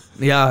hakelt.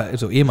 Ja,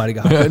 so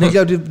ehemalige Hakler. Ich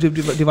glaube,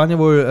 die waren ja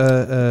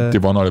wohl.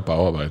 Die waren alle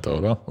Bauarbeiter,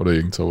 oder? Oder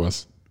irgend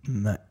sowas.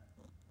 Nein.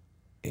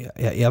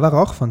 Er war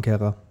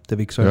Rauchfangkehrer, der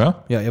Wichser.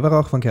 Ja? Ja, er war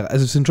Rauchfangkehrer.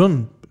 Also es sind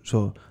schon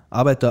so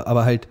Arbeiter,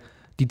 aber halt,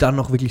 die dann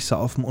noch wirklich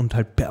saufen und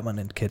halt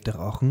permanent Kette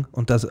rauchen.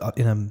 Und das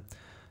in einem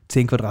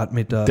 10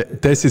 Quadratmeter.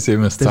 Das ist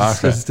eben das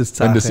Sache. Das ist das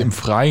Sache. Wenn das im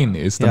Freien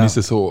ist, dann ist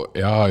es so,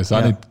 ist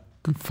auch nicht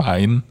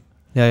fein.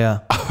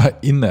 Ja.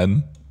 Aber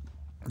innen.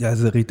 Ja, es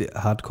ist richtig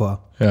hardcore.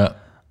 Ja.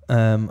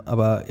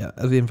 Aber ja,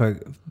 also auf jeden Fall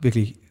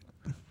wirklich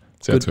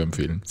sehr zu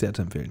empfehlen. Sehr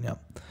zu empfehlen, ja.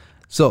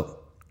 So,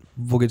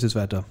 wo geht es jetzt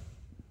weiter?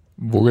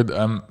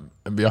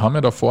 Wir haben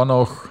ja davor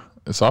noch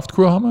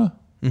Saftkur haben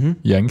wir,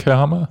 Jenke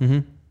haben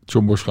wir,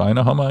 Jumbo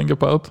Schreiner haben wir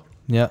eingebaut.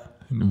 Ja.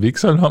 Einen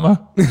Wichsal haben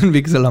wir. Einen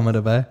Wichsal haben wir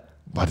dabei.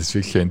 War das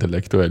wirklich ein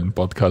intellektueller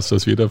Podcast,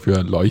 was wir da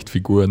für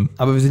Leuchtfiguren.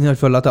 Aber wir sind halt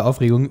vor lauter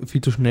Aufregung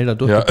viel zu schnell da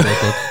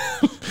durchgeblättert.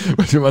 Ja.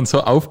 Weil wir waren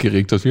so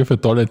aufgeregt, was wir für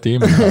tolle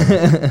Themen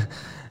haben.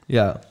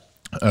 Ja.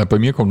 Bei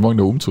mir kommt morgen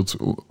der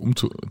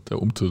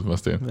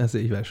Also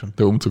ich weiß schon.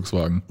 Der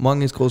Umzugswagen.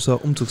 Morgen ist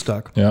großer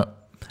Umzugstag. Ja.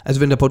 Also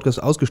wenn der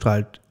Podcast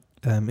ausgestrahlt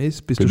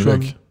ist, bist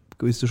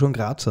du schon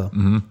Grazer.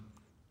 Mhm.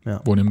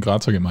 Ja. Wohne im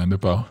Grazer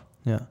Gemeindebau.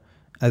 Ja.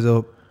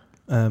 Also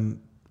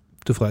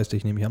du freust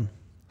dich, nehme ich an.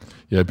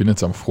 Ja, ich bin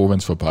jetzt einfach froh, wenn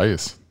es vorbei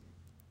ist.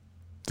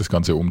 Das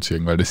ganze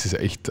Umziehen, weil das ist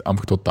echt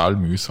einfach total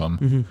mühsam.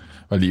 Mhm.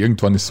 Weil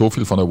irgendwann ist so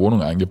viel von der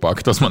Wohnung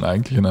eingepackt, dass man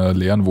eigentlich in einer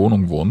leeren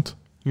Wohnung wohnt,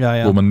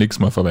 wo man nichts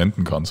mehr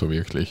verwenden kann, so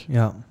wirklich.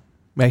 Ja.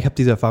 Ja, ich habe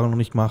diese Erfahrung noch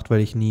nicht gemacht,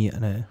 weil ich nie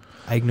eine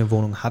eigene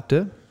Wohnung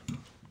hatte.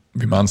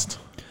 Wie meinst du?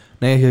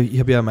 Naja, ich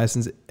habe ja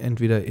meistens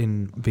entweder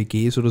in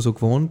WGs oder so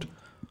gewohnt,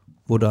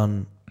 wo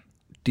man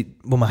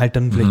halt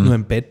dann vielleicht nur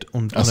ein Bett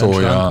und einen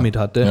Schrank mit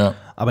hatte,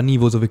 aber nie,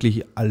 wo so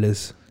wirklich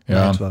alles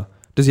war.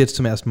 Das ist jetzt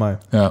zum ersten Mal.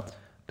 Ja.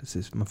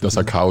 Dass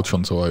eine Couch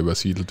schon so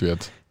übersiedelt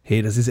wird.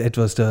 Hey, das ist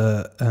etwas,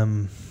 da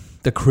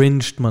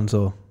cringed man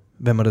so,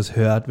 wenn man das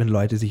hört, wenn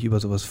Leute sich über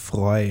sowas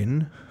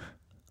freuen.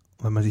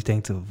 Weil man sich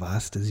denkt so,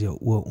 was, das ist ja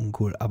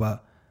uruncool.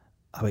 Aber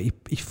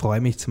ich freue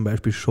mich zum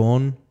Beispiel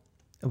schon,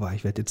 da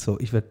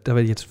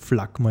werde ich jetzt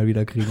Flack mal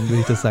wieder kriegen,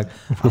 würde ich das sagen.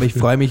 Aber ich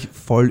freue mich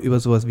voll über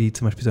sowas wie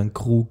zum Beispiel so einen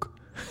Krug.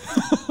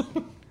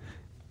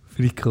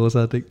 Finde ich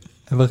großartig.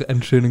 Einfach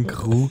einen schönen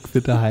Krug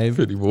für daheim.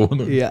 Für die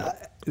Wohnung. Ja.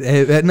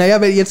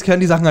 Naja, weil jetzt gehören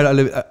die Sachen halt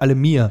alle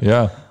mir.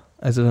 Ja.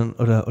 Also dann,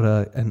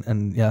 oder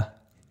ein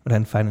Oder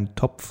einen feinen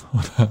Topf.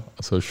 Oder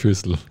so eine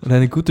Schüssel. Oder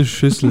eine gute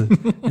Schüssel.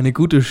 Eine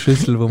gute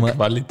Schüssel, wo man,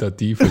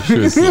 Qualitative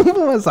Schüssel.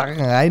 wo man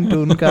Sachen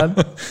reintun kann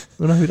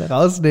und auch wieder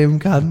rausnehmen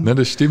kann. Na,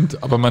 das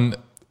stimmt, aber man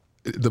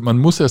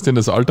muss erst in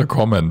das Alter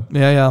kommen,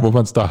 Ja. wo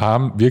man es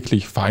daheim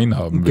wirklich fein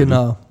haben will.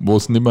 Genau. Wo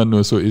es nicht mehr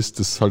nur so ist,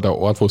 das ist halt ein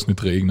Ort, wo es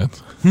nicht regnet.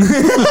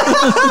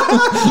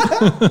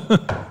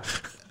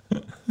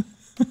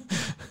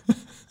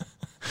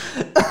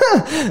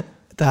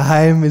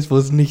 Daheim ist, wo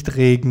es nicht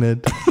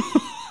regnet.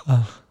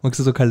 Magst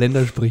du so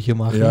Kalendersprüche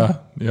machen?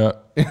 Ja,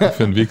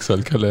 für einen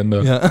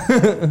Wichsal-Kalender. Ja.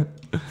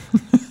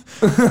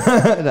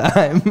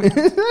 Daheim ist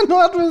ein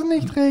Ort, wo es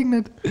nicht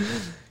regnet.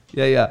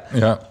 Ja.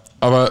 Ja,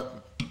 aber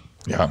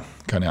ja,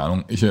 keine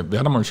Ahnung. Ich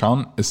werde mal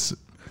schauen. Es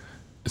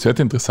wird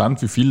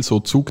interessant, wie viel so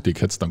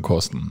Zugtickets dann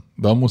kosten.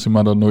 Da muss ich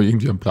mir dann noch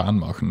irgendwie einen Plan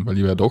machen, weil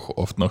ich werde doch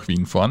oft nach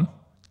Wien fahren.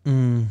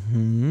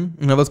 Mhm.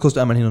 Na, was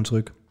kostet einmal hin und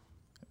zurück?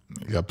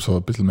 Ich glaube so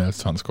ein bisschen mehr als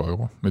 20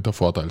 Euro mit der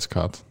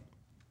Vorteilskarte.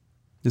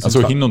 Das Also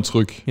sind hin und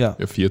zurück. Ja.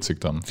 40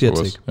 dann. 40.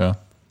 Sowas. Ja.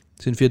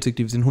 Sind 40,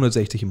 die sind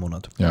 160 im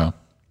Monat. Ja.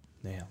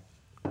 Naja.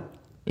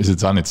 Ist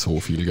jetzt auch nicht so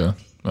viel, gell?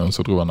 Wenn man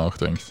so drüber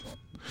nachdenkt.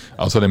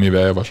 Außerdem, ich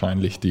werde ja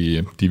wahrscheinlich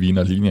die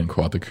Wiener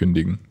Linienkarte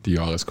kündigen, die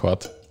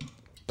Jahreskarte.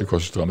 Die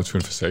kostet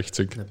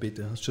 365. Na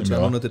bitte, hast schon 2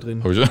 Monate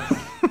drin. Habe ich schon.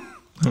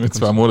 Habe ich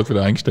 2 Monate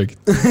wieder eingesteckt.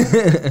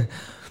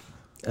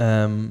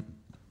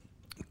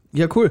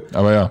 Ja, cool.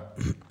 Aber ja.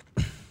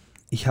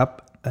 Ich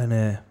habe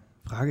eine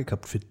Frage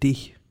gehabt für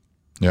dich.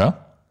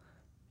 Ja?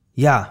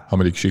 Ja. Haben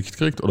wir die geschickt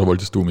gekriegt oder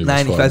wolltest du mir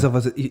Nein, was ich weiß auch,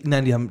 was.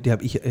 Nein, die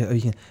habe ich.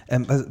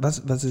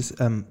 Was ist.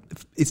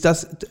 Ist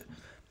das.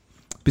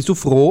 Bist du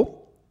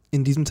froh,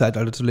 in diesem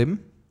Zeitalter zu leben?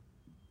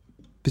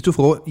 Bist du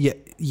froh,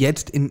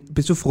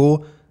 bist du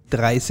froh,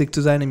 30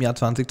 zu sein im Jahr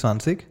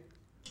 2020?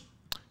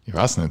 Ich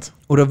weiß nicht.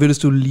 Oder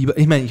würdest du lieber.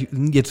 Ich meine,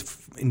 jetzt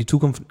in die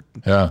Zukunft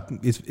ist ein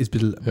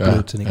bisschen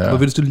blödsinnig. Ja. Aber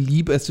würdest du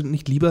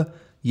nicht lieber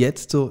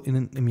jetzt so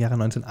im Jahre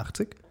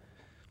 1980?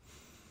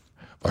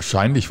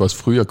 Wahrscheinlich war es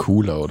früher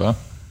cooler, oder?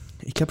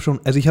 Ich glaube schon.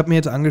 Also ich habe mir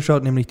jetzt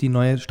angeschaut, nämlich die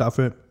neue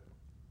Staffel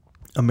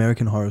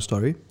American Horror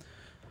Story.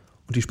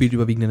 Und die spielt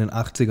überwiegend in den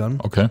 80ern.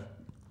 Okay.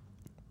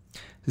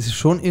 Das ist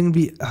schon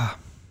irgendwie.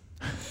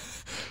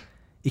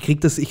 Ich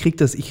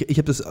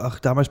habe das auch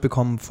damals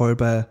bekommen, voll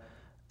bei,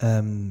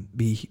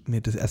 wie ich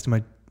mir das erste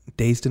Mal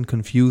Dazed and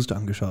Confused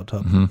angeschaut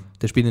habe. Mhm.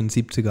 Der spielt in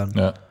den 70ern.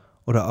 Ja.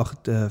 Oder auch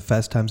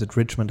Fast Times at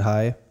Richmond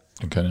High.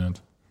 Den kenne ich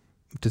nicht.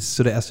 Das ist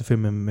so der erste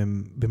Film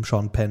mit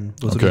Sean Penn,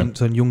 wo Okay.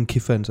 so ein junger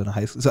Kiffer in so einer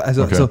Highschool.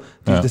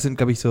 Das sind,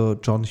 glaube ich, so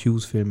John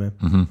Hughes-Filme.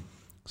 Mhm.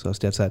 So aus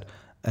der Zeit.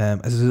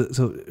 Also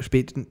so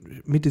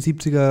Mitte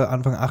 70er,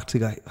 Anfang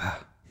 80er.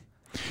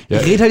 Ja.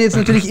 Ich rede halt jetzt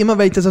natürlich immer,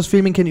 weil ich das aus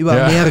Filmen kenne, über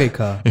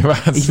Amerika. Ich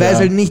weiß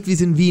halt nicht, wie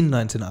es in Wien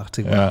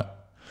 1980 war. Ja.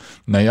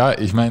 Naja,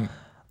 ich meine,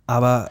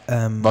 aber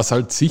was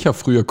halt sicher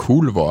früher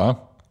cool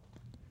war,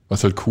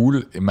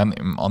 ich meine,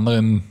 im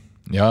anderen,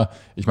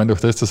 ich meine,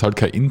 durch das, dass halt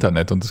kein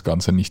Internet und das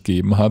Ganze nicht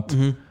gegeben hat,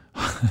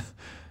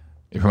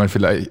 ich meine,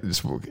 vielleicht,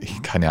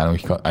 keine Ahnung,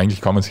 eigentlich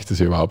kann man sich das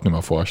ja überhaupt nicht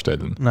mehr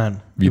vorstellen.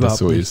 Nein, wie das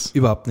so ist.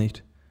 Überhaupt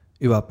nicht.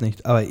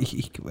 Aber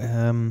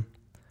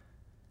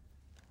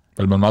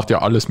weil man macht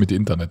ja alles mit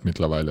Internet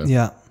mittlerweile.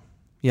 Ja,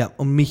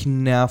 und mich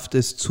nervt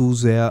es zu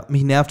sehr.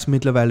 Mich nervt es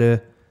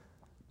mittlerweile,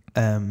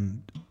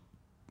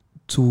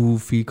 zu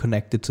viel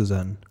connected zu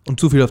sein und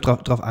zu viel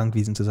drauf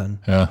angewiesen zu sein.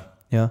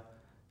 Ja.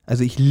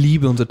 Also ich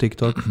liebe unser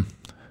TikTok.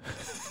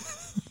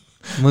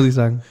 Muss ich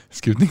sagen. Es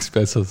gibt nichts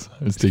Besseres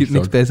als TikTok. Es gibt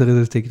nichts Besseres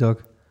als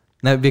TikTok.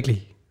 Nein,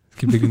 wirklich. Es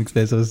gibt wirklich nichts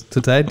Besseres.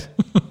 Zurzeit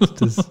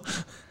ist das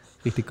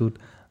richtig gut.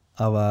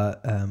 Aber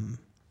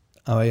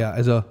ja,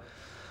 also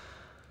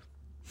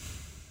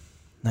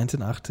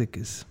 1980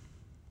 ist...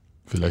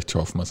 Vielleicht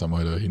schaffen wir es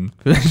einmal dahin.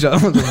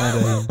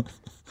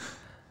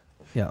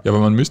 Ja, aber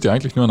man müsste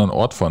eigentlich nur an einen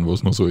Ort fahren, wo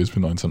es noch so ist wie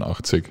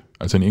 1980.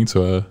 Also in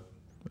irgendein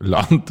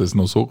Land, das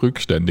noch so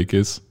rückständig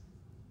ist.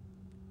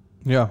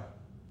 Ja.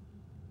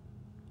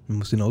 Man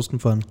muss in den Osten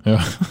fahren.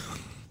 Ja.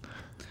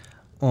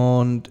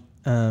 Und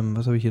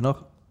was habe ich hier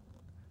noch?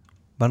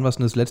 Wann warst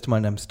du das letzte Mal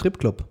in einem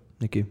Stripclub,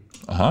 Niki?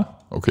 Aha,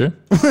 okay.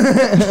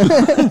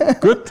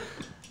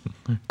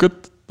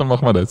 Gut, dann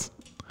machen wir das.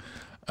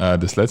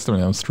 Das letzte Mal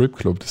in einem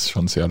Stripclub, das ist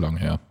schon sehr lang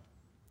her.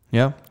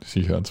 Ja?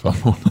 Sicher 2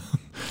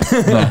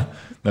 Monate.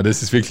 Na,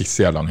 das ist wirklich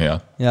sehr lang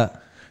her. Ja.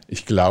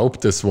 Ich glaube,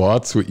 das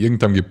war zu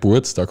irgendeinem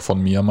Geburtstag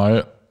von mir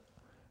mal.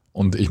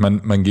 Und ich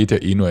meine, man geht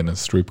ja eh nur in einen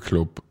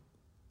Stripclub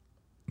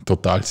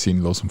total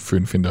sinnlos um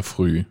 5 in der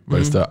Früh,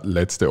 weil es der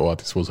letzte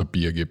Ort ist, wo es ein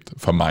Bier gibt.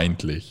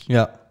 Vermeintlich.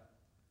 Ja.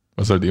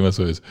 Was halt immer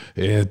so ist.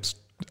 Hey, jetzt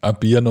ein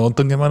Bier noch und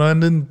dann gehen wir noch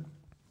in den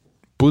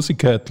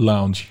Pussycat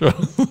Lounge.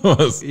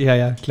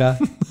 Ja, klar.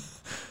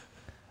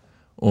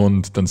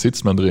 Und dann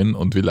sitzt man drin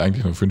und will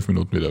eigentlich nur 5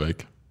 Minuten wieder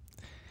weg.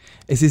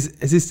 Es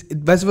ist,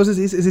 weißt du, was es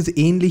ist? Es ist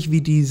ähnlich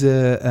wie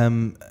diese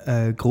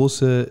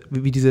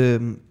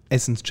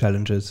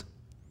Essens-Challenges.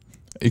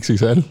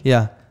 XXL?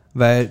 Ja,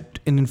 weil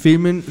in den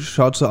Filmen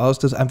schaut es so aus,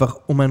 dass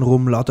einfach um einen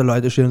rum lauter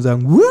Leute stehen und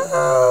sagen,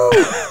 wow!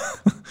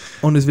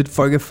 Und es wird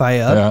voll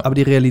gefeiert, aber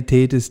die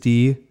Realität ist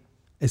die,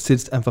 es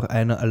sitzt einfach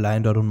einer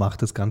allein dort und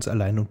macht das Ganze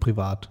allein und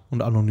privat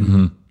und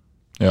anonym.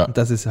 Ja. Und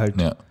das ist halt...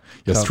 Ja,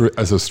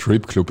 also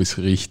Stripclub ist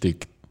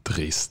richtig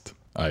trist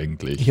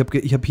eigentlich. Ich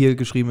hab hier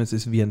geschrieben, es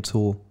ist wie ein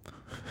Zoo.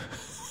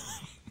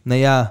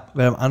 Naja,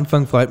 weil am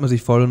Anfang freut man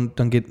sich voll und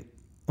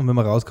wenn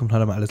man rauskommt, hat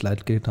man alles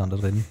leid getan da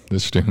drin.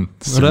 Das stimmt,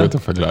 das ist ein guter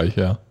Vergleich,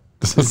 ja.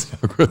 Das ist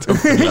ein guter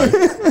Vergleich.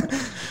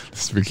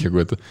 Das ist wirklich ein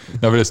guter.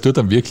 Ja, aber das tut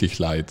dann wirklich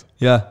leid.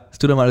 Ja, es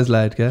tut einem alles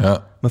leid, gell?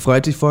 Ja. Man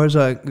freut sich voll, so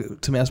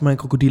zum ersten Mal ein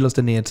Krokodil aus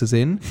der Nähe zu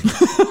sehen.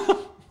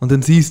 Und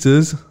dann siehst du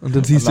es. Und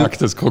dann siehst ein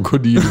nacktes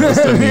Krokodil aus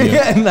der Nähe.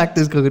 Ja, ein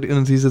nacktes Krokodil. Und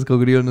dann siehst du das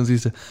Krokodil und dann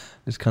siehst du,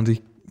 das kann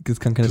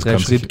keine 3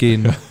 Schritt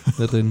gehen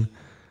da drin.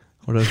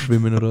 Oder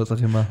schwimmen oder was auch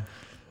immer.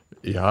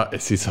 Ja,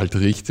 es ist halt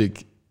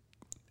richtig.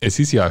 Es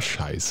ist ja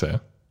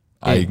scheiße.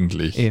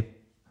 Eigentlich. Ja.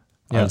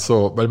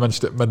 Also, weil man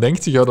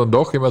denkt sich ja dann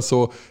doch immer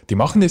so, die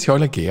machen das ja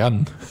alle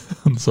gern.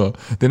 Und so.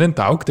 Denen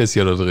taugt es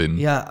ja da drin.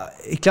 Ja,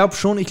 ich glaube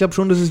schon,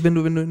 dass es, wenn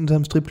du in so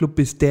einem Stripclub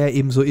bist, der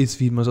eben so ist,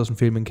 wie man es aus den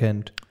Filmen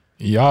kennt.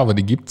 Ja, aber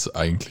die gibt es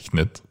eigentlich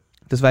nicht.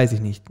 Das weiß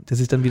ich nicht. Das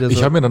ist dann wieder so.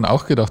 Ich habe mir dann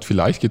auch gedacht,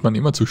 vielleicht geht man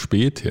immer zu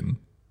spät hin.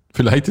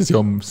 Vielleicht ist ja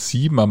um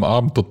 7 am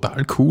Abend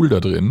total cool da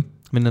drin.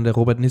 Wenn dann der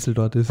Robert Nissel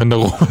dort ist. Wenn der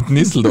Robert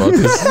Nissel dort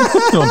ist.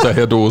 Und der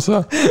Herr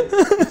Doser.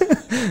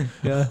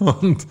 Ja.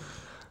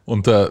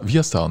 Und der, wie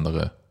heißt der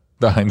andere?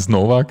 Der Heinz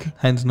Nowak.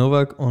 Heinz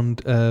Nowak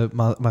und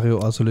Mario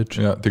Orsulic.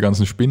 Ja, die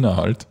ganzen Spinner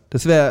halt.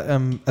 Das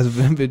wäre, also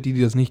wenn wir die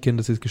das nicht kennen,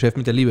 das ist Geschäft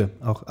mit der Liebe,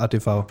 auch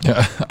ATV.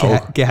 Ja,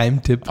 auch.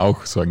 Geheimtipp.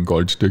 Auch so ein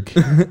Goldstück.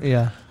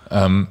 Ja.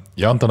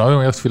 Ja, und dann habe ich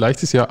mir gedacht, vielleicht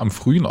ist es ja am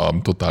frühen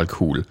Abend total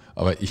cool.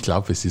 Aber ich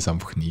glaube, es ist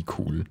einfach nie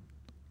cool.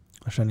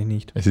 Wahrscheinlich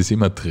nicht. Es ist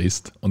immer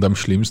trist. Und am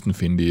schlimmsten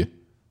finde ich,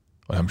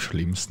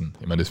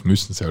 ich meine, das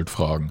müssen sie halt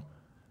fragen.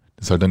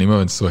 Das ist halt dann immer,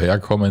 wenn sie so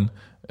herkommen,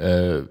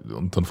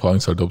 und dann fragen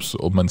sie halt,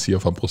 ob man sie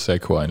auf ein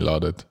Prosecco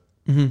einladet.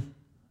 Und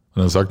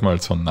dann sagt man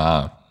halt so,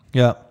 na.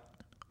 Ja.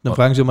 Dann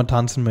fragen sie, ob man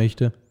tanzen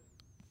möchte.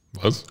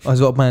 Was?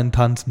 Also ob man einen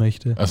Tanz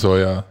möchte. Achso,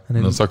 ja.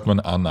 Und dann sagt man,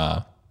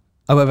 na.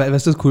 Aber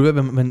weißt du, das cool wäre,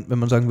 wenn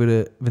man sagen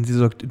würde, wenn sie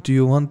sagt, do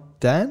you want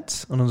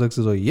dance? Und dann sagst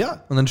du so,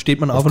 ja. Und dann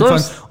steht man auf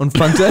und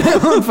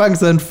fängt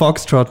so einen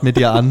Foxtrot mit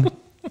ihr an.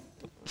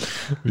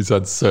 Wie so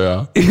ein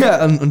Sir.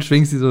 Ja, und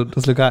schwingst sie so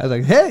das Lokal und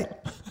sagst, hey!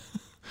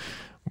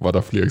 War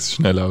da fliegst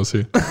schnell aus.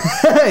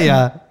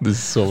 Ja. Das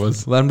ist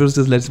sowas. Wann wurdest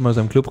du das letzte Mal aus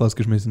einem Club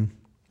rausgeschmissen?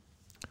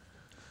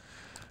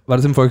 War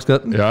das im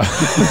Volksgarten? Ja.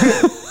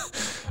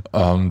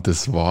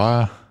 Das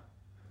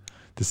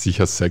ist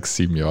sicher 6,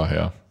 7 Jahre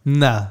her.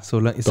 Na, so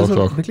lange. Ist doch, das so?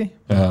 doch. Wirklich?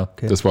 Ja,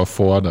 okay. Das war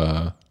vor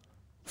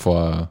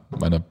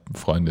meiner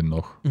Freundin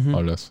noch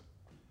alles.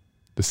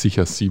 Das ist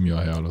sicher 7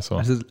 Jahre her oder so.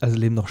 Also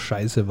Leben noch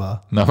scheiße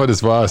war. Na, aber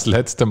das war das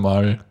letzte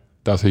Mal,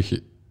 dass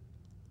ich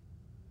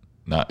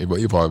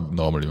war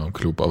normal immer im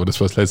Club, aber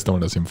das war das letzte Mal,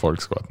 dass ich im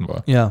Volksgarten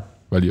war. Ja.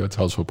 Weil ich jetzt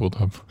Hausverbot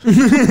habe.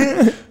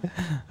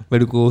 Weil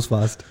du groß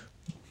warst.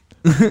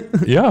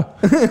 Ja.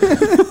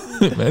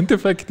 Im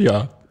Endeffekt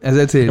ja. Also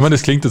erzähl. Ich meine,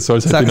 das klingt jetzt so,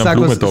 als hätte ich in einen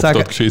Blumentopf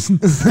dort geschissen.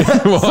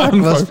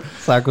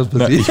 Sag, was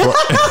passiert.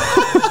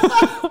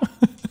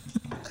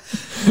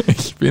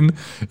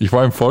 Ich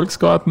war im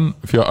Volksgarten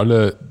für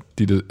alle,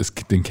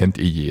 den kennt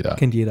jeder.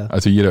 Kennt jeder.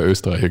 Also jeder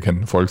Österreicher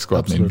kennt den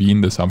Volksgarten. Absolut. In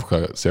Wien. Das ist einfach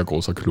ein sehr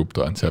großer Club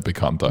da, ein sehr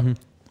bekannter.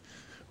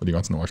 Wo die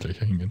ganzen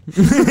Arschlöcher hingehen.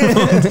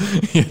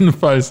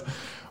 Jedenfalls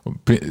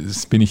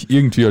bin ich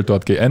irgendwie halt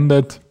dort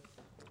geendet.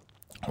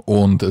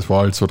 Und es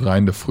war halt so 3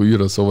 in der Früh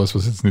oder sowas,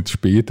 was jetzt nicht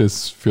spät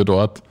ist für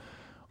dort.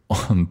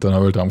 Und dann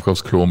habe ich halt einfach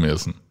aufs Klo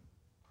müssen.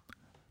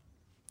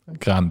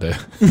 Grande.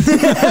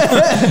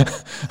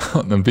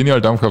 Und dann bin ich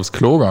halt einfach aufs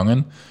Klo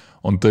gegangen.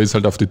 Und da ist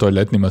halt auf die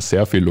Toiletten immer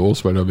sehr viel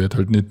los, weil da wird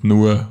halt nicht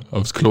nur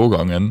aufs Klo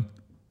gegangen,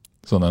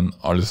 sondern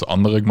alles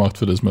andere gemacht,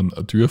 für das man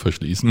eine Tür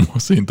verschließen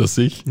muss hinter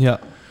sich. Ja.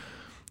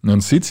 Und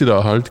dann sitze ich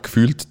da halt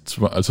gefühlt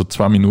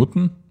 2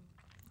 Minuten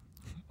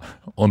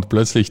und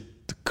plötzlich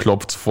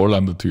klopft es voll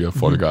an der Tür,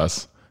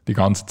 Vollgas. Die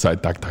ganze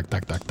Zeit, tak, tak,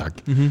 tak, tak, tak.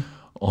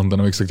 Und dann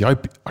habe ich gesagt, ja,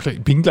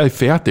 ich bin gleich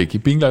fertig.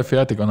 Und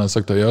dann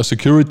sagt er, ja,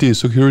 Security,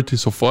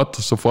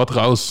 sofort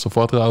raus.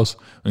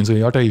 Und ich so,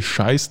 ja, der ist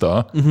scheiß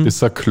da, das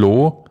ist ein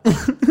Klo,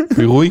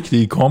 beruhig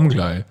dich, ich komm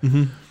gleich.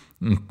 Und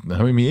dann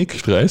habe ich mich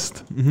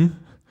gestresst.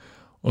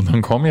 Und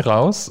dann komme ich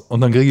raus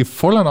und dann kriege ich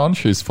voll einen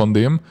Anschiss von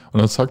dem und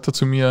dann sagt er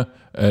zu mir,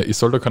 ich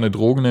soll da keine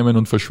Drogen nehmen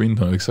und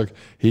verschwinden. Und ich sage,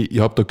 hey, ich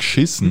habe da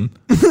geschissen.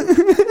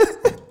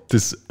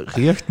 Das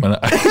riecht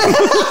mir.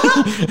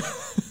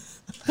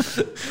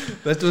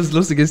 Weißt du, was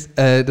lustig ist?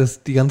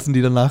 Dass die ganzen,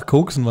 die danach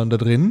koksen, waren da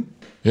drin.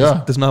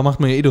 Ja. Das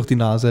macht man ja eh durch die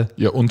Nase.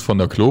 Ja, und von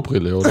der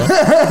Klobrille, oder?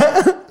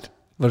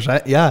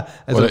 Wahrscheinlich, ja.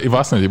 Also, oder ich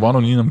weiß nicht, ich war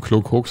noch nie in einem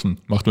Klo koksen.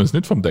 Macht man das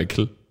nicht vom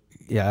Deckel?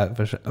 Ja,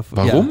 wahrscheinlich.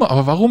 Warum? Ja.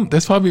 Aber warum?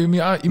 Das habe ich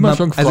mir auch immer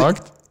schon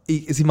gefragt.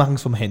 Also, sie machen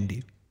es vom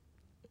Handy.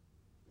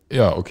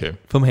 Ja, okay.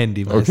 Vom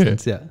Handy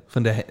meistens, ja.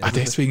 Von der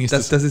deswegen ist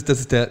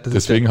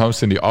deswegen haben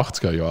sie in die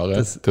 80er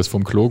Jahre das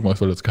vom Klo gemacht,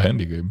 weil es kein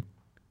Handy geben.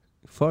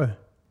 Voll.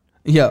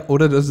 Ja,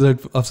 oder das ist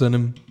halt auf so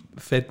einem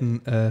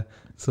fetten,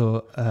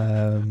 so,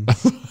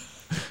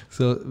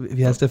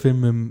 wie heißt der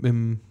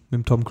Film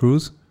mit Tom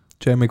Cruise?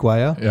 Jerry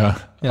Maguire. Ja,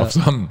 Ja. auf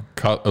so einem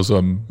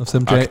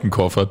Jay-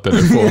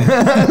 Aktenkoffer-Telefon.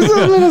 So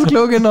hat er das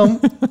Klo genommen.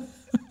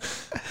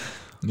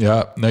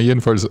 Ja, na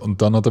jedenfalls.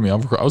 Und dann hat er mich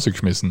einfach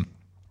rausgeschmissen.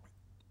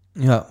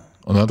 Ja,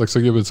 Und dann hat er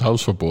gesagt, ich habe jetzt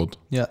Hausverbot.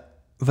 ja.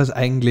 Was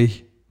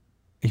eigentlich,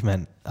 ich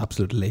meine,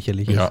 absolut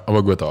lächerlich ist. Ja,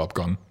 aber guter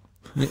Abgang.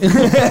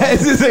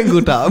 Es ist ein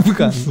guter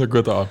Abgang. Das ist ein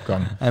guter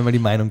Abgang. Einmal die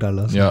Meinung da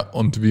lassen. Ja,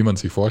 und wie man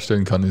sich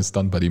vorstellen kann, ist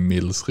dann bei den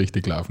Mädels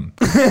richtig laufen.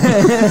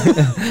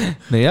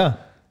 Naja,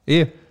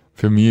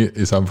 Für mich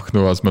ist einfach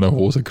nur aus meiner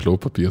Hose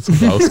Klopapier zum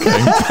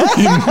Rausgehängt.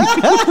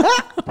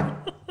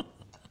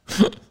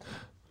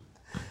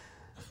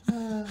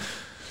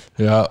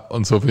 Ja,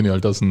 und so bin ich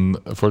halt aus dem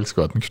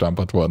Volksgarten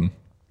gestampert worden.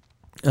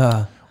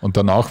 Ja. Und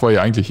danach war ich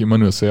eigentlich immer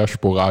nur sehr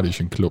sporadisch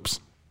in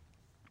Clubs.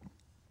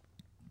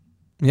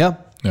 Ja.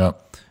 Ja.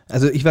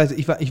 Also ich weiß,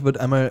 ich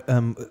wurde einmal,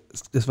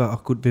 das war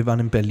auch gut, wir waren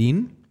in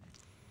Berlin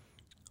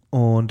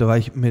und da war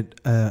ich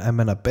mit einem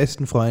meiner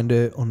besten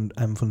Freunde und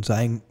einem von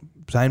seinen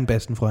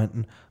besten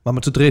Freunden, waren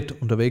wir zu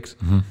dritt unterwegs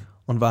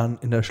und waren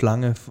in der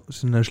Schlange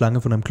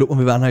von einem Club und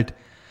wir waren halt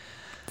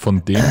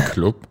Von dem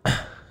Club,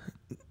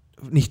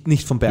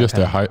 nicht vom wie ist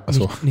der Berghain.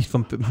 Nicht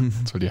vom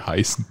soll die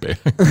heißen Berg.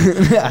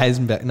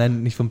 Eisenberg,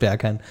 nein, nicht vom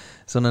Berghain,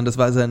 sondern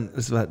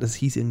das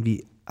hieß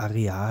irgendwie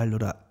Areal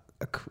oder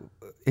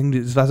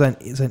irgendwie, das war sein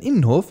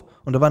Innenhof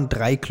und da waren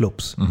 3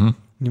 Clubs.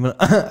 Die waren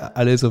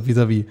alle so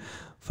vis-à-vis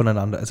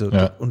voneinander. Also,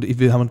 Ja. und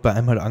wir haben uns bei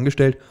einem halt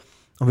angestellt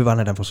und wir waren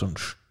halt einfach so ein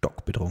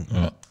Stock betrunken.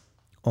 Ja.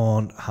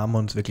 Und haben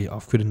uns wirklich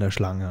aufgeführt in der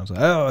Schlange. Also,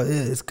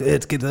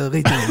 jetzt geht er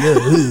richtig.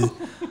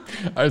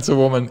 Also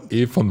wo man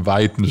von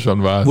Weitem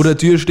schon war. Wo der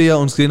Türsteher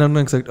uns gesehen hat und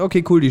dann gesagt,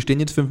 okay, cool, die stehen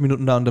jetzt 5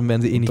 Minuten da und dann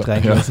werden sie eh nicht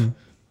reingelassen.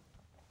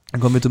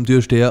 Dann kommen wir zum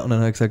Türsteher und dann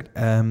hat er gesagt,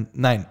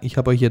 nein, ich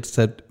habe euch jetzt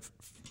seit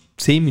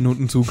 10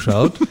 Minuten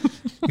zugeschaut.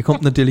 Ihr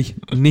kommt natürlich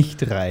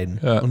nicht rein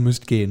und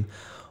müsst gehen.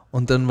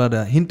 Und dann war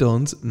da hinter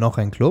uns noch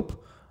ein Club.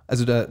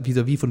 Also da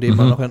vis-à-vis von dem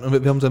war noch ein, und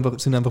wir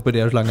sind einfach bei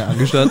der Schlange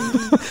angestanden,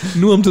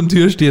 nur um zum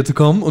Türsteher zu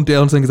kommen und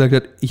der uns dann gesagt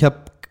hat, ich habe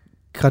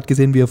gerade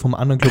gesehen, wie er vom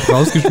anderen Club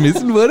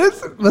rausgeschmissen wurde.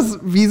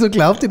 Wieso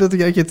glaubt ihr, dass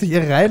ich euch jetzt nicht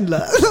hier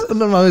reinlasse? Und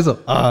dann waren wir so,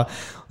 Und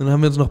dann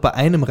haben wir uns noch bei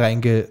einem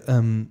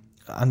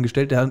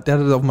angestellt, der hat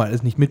das auch mal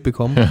alles nicht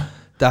mitbekommen. Ja.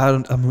 Da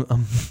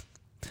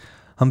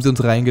haben sie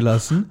uns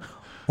reingelassen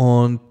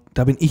und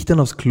da bin ich dann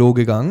aufs Klo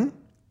gegangen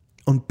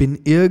und bin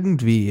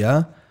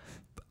irgendwie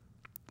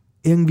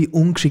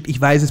ungeschickt. Ich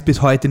weiß es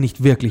bis heute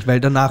nicht wirklich, weil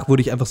danach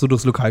wurde ich einfach so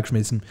durchs Lokal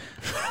geschmissen.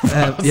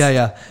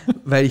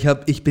 Weil ich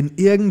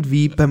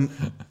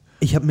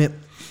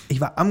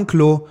war am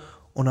Klo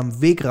und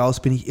am Weg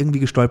raus bin ich irgendwie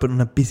gestolpert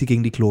und ein bisschen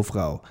gegen die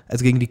Klofrau,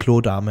 also gegen die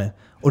Klodame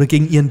oder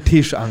gegen ihren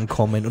Tisch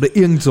ankommen oder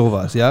irgend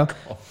sowas, ja.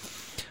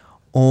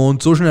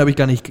 Und so schnell habe ich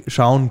gar nicht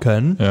schauen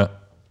können. Ja.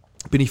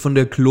 Bin ich von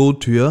der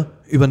Klotür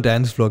über den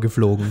Dancefloor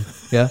geflogen,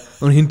 ja.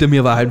 Und hinter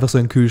mir war halt einfach so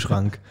ein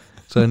Kühlschrank,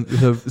 so ein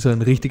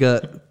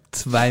richtiger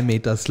 2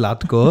 Meter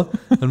Slutko,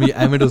 hat mich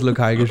einmal durchs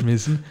Lokal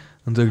geschmissen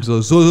und sagt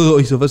so,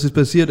 ich so, was ist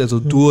passiert? Also,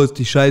 du hast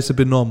die Scheiße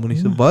benommen. Und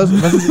ich so, was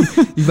ist,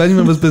 ich weiß nicht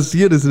mehr, was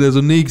passiert ist. Und er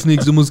so, nix,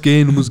 du musst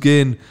gehen.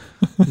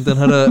 Und dann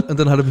hat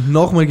er mich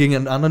nochmal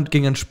gegen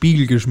einen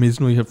Spiegel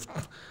geschmissen.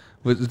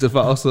 Das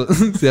war auch so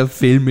sehr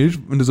filmisch,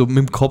 wenn du so mit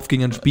dem Kopf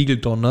gegen einen Spiegel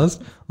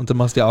donnerst und dann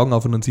machst du die Augen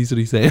auf und dann siehst du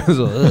dich selber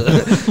so.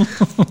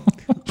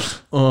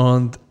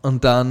 Und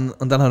dann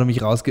hat er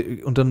mich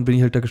und dann bin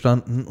ich halt da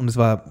gestanden und das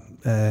war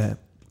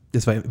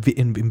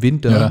im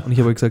Winter und ich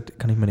habe gesagt,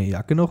 kann ich meine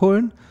Jacke noch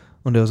holen?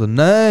 Und er so,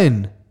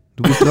 nein,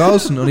 du bist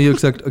draußen. Und ich habe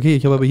gesagt, okay,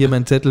 ich habe aber hier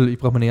meinen Zettel, ich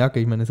brauche meine Jacke.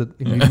 Ich meine, es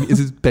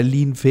ist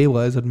Berlin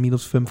Februar, es hat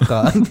minus 5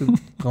 Grad,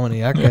 ich brauche meine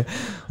Jacke.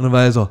 Und dann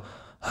war er so,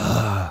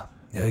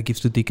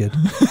 gibst du Ticket?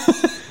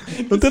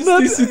 Und dann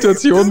ist die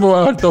Situation, wo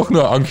er halt doch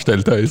nur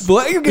Angestellter ist.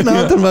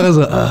 Genau, dann war er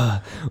so,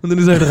 Und dann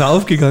ist er halt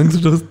raufgegangen,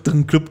 so durch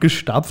den Club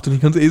gestapft und ich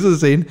kann es so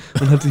sehen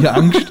und hat sich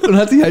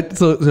halt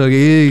so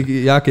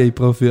Jacke, ich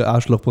brauche für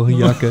Arschloch, brauche ich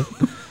Jacke.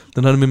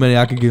 Dann hat er mir meine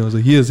Jacke gegeben und so,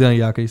 hier ist ja eine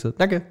Jacke. Ich so,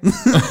 danke.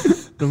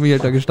 Dann bin ich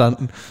halt da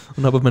gestanden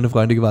und habe auf meine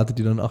Freunde gewartet,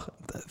 die dann auch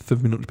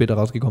 5 Minuten später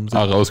rausgekommen sind.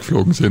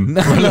 Rausgeflogen sind.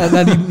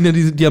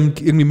 Nein, die haben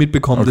irgendwie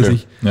mitbekommen, dass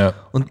ich... Ja.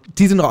 Und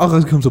die sind auch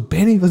rausgekommen, so,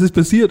 Benny, was ist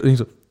passiert? Und ich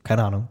so,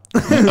 keine Ahnung.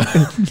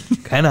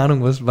 Keine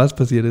Ahnung, was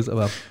passiert ist,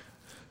 aber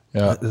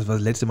das war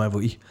das letzte Mal, wo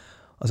ich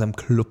aus einem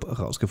Club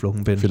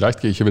rausgeflogen bin. Vielleicht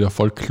gehe ich ja wieder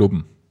voll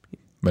klubben,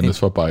 wenn das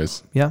vorbei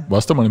ist. Ja.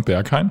 Warst du mal im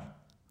Berghain?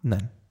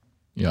 Nein.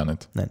 Ja,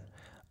 nicht. Nein.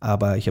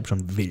 Aber ich habe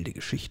schon wilde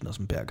Geschichten aus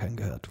dem Berghain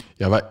gehört.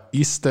 Ja, aber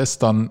ist das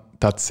dann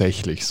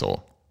tatsächlich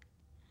so?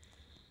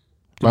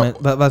 Weil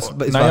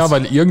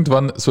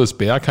irgendwann, so das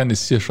Berghain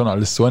ist ja schon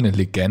alles so eine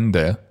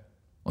Legende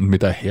und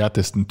mit der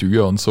härtesten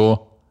Tür und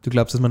so. Du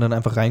glaubst, dass man dann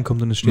einfach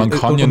reinkommt und es steht... Man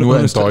kann ja nur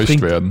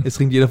enttäuscht werden. Es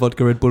trinkt jeder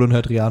Wodka Red Bull und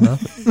hört Rihanna.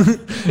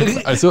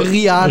 Also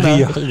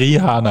Rihanna.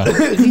 Rihanna.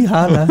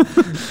 Rihanna.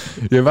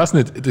 Ich weiß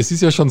nicht, das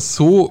ist ja schon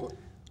so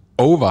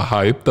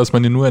overhyped, dass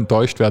man ja nur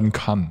enttäuscht werden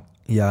kann.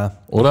 Ja.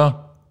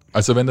 Oder?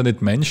 Also wenn da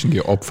nicht Menschen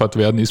geopfert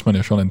werden, ist man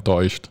ja schon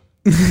enttäuscht.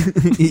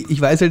 Ich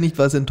weiß halt nicht,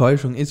 was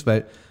Enttäuschung ist,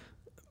 weil...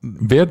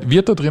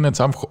 Wird da drin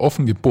jetzt einfach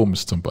offen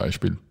gebumst zum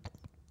Beispiel?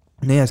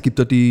 Naja, es gibt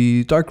da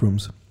die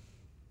Darkrooms.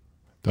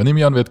 Da nehme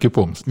ich an, wird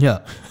gebumst.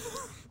 Ja.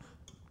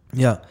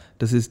 Ja,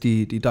 das ist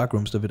die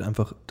Darkrooms,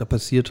 da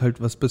passiert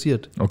halt, was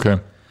passiert. Okay.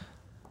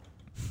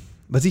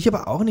 Was ich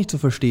aber auch nicht so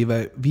verstehe,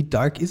 weil wie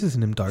dark ist es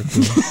in dem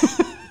Darkroom?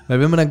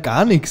 Weil wenn man dann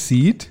gar nichts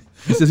sieht,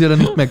 ist das ja dann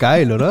nicht mehr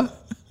geil, oder?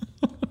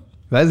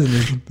 Weiß ich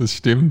nicht. Das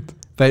stimmt.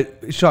 Weil,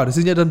 schau, das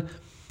sind ja dann,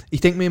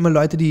 ich denke mir immer,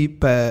 Leute, die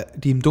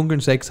im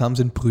Dunkeln Sex haben,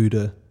 sind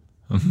Brüder.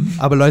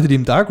 Aber Leute, die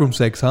im Darkroom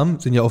Sex haben,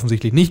 sind ja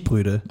offensichtlich nicht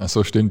Brüder. Ach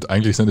so, stimmt.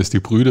 Eigentlich sind es die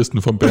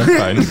Brüdersten vom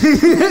Berghain.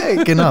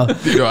 Genau.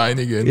 Die nur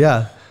einigen.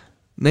 Ja.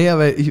 Naja,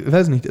 weil ich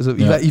weiß nicht, also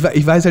ich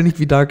weiß halt nicht,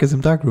 wie dark es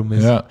im Darkroom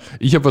ist. Ja,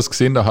 ich habe was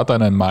gesehen, da hat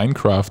einer in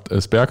Minecraft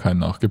das Berghain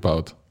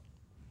nachgebaut.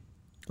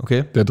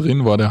 Okay. Der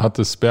drin war, der hat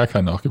das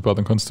Berghain nachgebaut,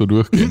 dann kannst du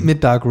durchgehen.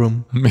 Mit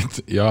Darkroom. Da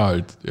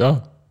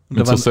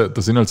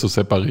sind halt so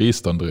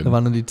Separés dann drin. Da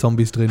waren dann die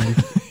Zombies drin,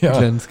 die Ja.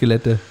 kleinen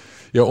Skelette.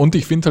 Ja, und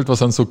ich finde halt,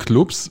 was an so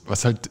Clubs,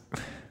 was halt,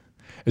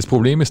 das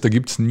Problem ist, da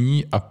gibt es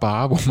nie eine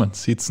Bar, wo man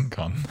sitzen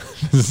kann.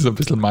 Das ist ein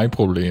bisschen mein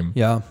Problem.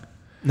 Ja.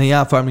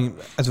 Naja, vor allem,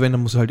 also wenn,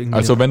 dann muss halt irgendwie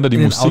Wenn da die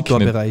in den Musik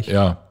Outdoor-Bereich. nicht,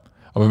 ja,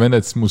 aber wenn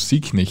jetzt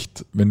Musik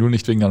nicht, wenn du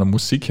nicht wegen einer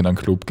Musik in einen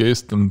Club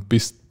gehst, dann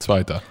bist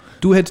Zweiter.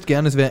 Du hättest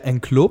gerne, es wäre ein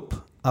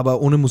Club,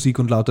 aber ohne Musik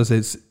und lauter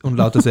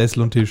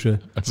Sessel und Tische.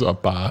 Also eine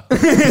Bar.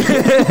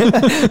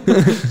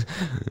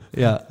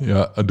 Ja.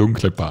 Ja, eine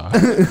dunkle Bar.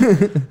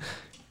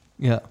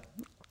 Ja.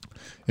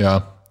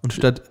 Ja. Und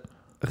statt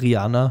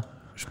Rihanna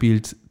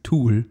spielt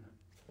Tool.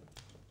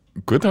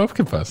 Gut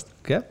aufgepasst.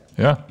 Okay?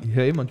 Ja. Ich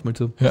höre manchmal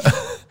zu. Ja.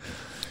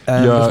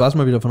 Das war's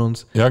mal wieder von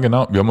uns. Ja,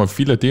 genau. Wir haben mal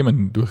viele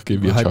Themen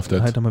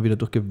durchgewirtschaftet. Heute haben wir wieder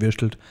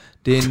durchgewürstelt.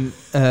 Den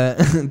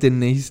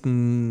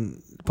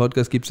nächsten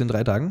Podcast gibt es in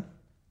 3 Tagen?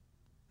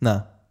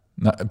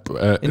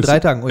 In 3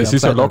 Tagen. Oh, es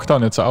ist ja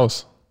Lockdown jetzt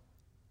aus.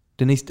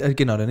 Der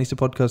nächste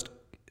Podcast.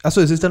 Achso,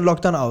 es ist dann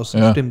Lockdown aus.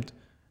 Ja.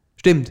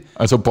 Stimmt.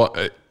 Also,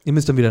 Ihr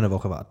müsst dann wieder eine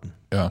Woche warten.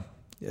 Ja.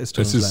 Es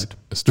tut uns leid.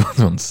 Es tut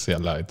uns sehr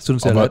leid.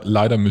 Aber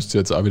leider müsst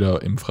ihr jetzt auch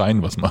wieder im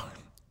Freien was machen.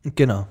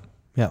 Genau,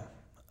 ja.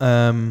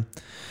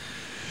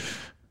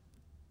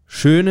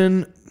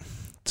 Schönen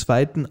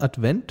 2.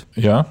 Advent.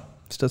 Ja.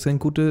 Ist das eine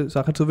gute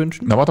Sache zu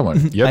wünschen? Na, warte mal.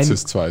 Jetzt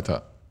ist 2.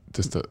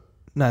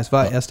 Nein, es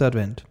war 1.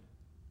 Advent.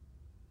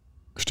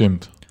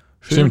 Stimmt.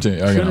 Schönen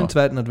ja, genau. Schönen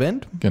 2.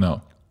 Advent.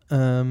 Genau.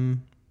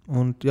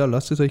 Und ja,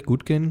 lasst es euch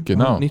gut gehen.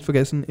 Genau. Und nicht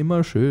vergessen,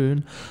 immer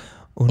schön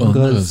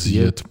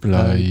unrasiert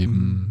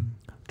bleiben.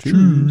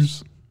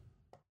 Tschüss.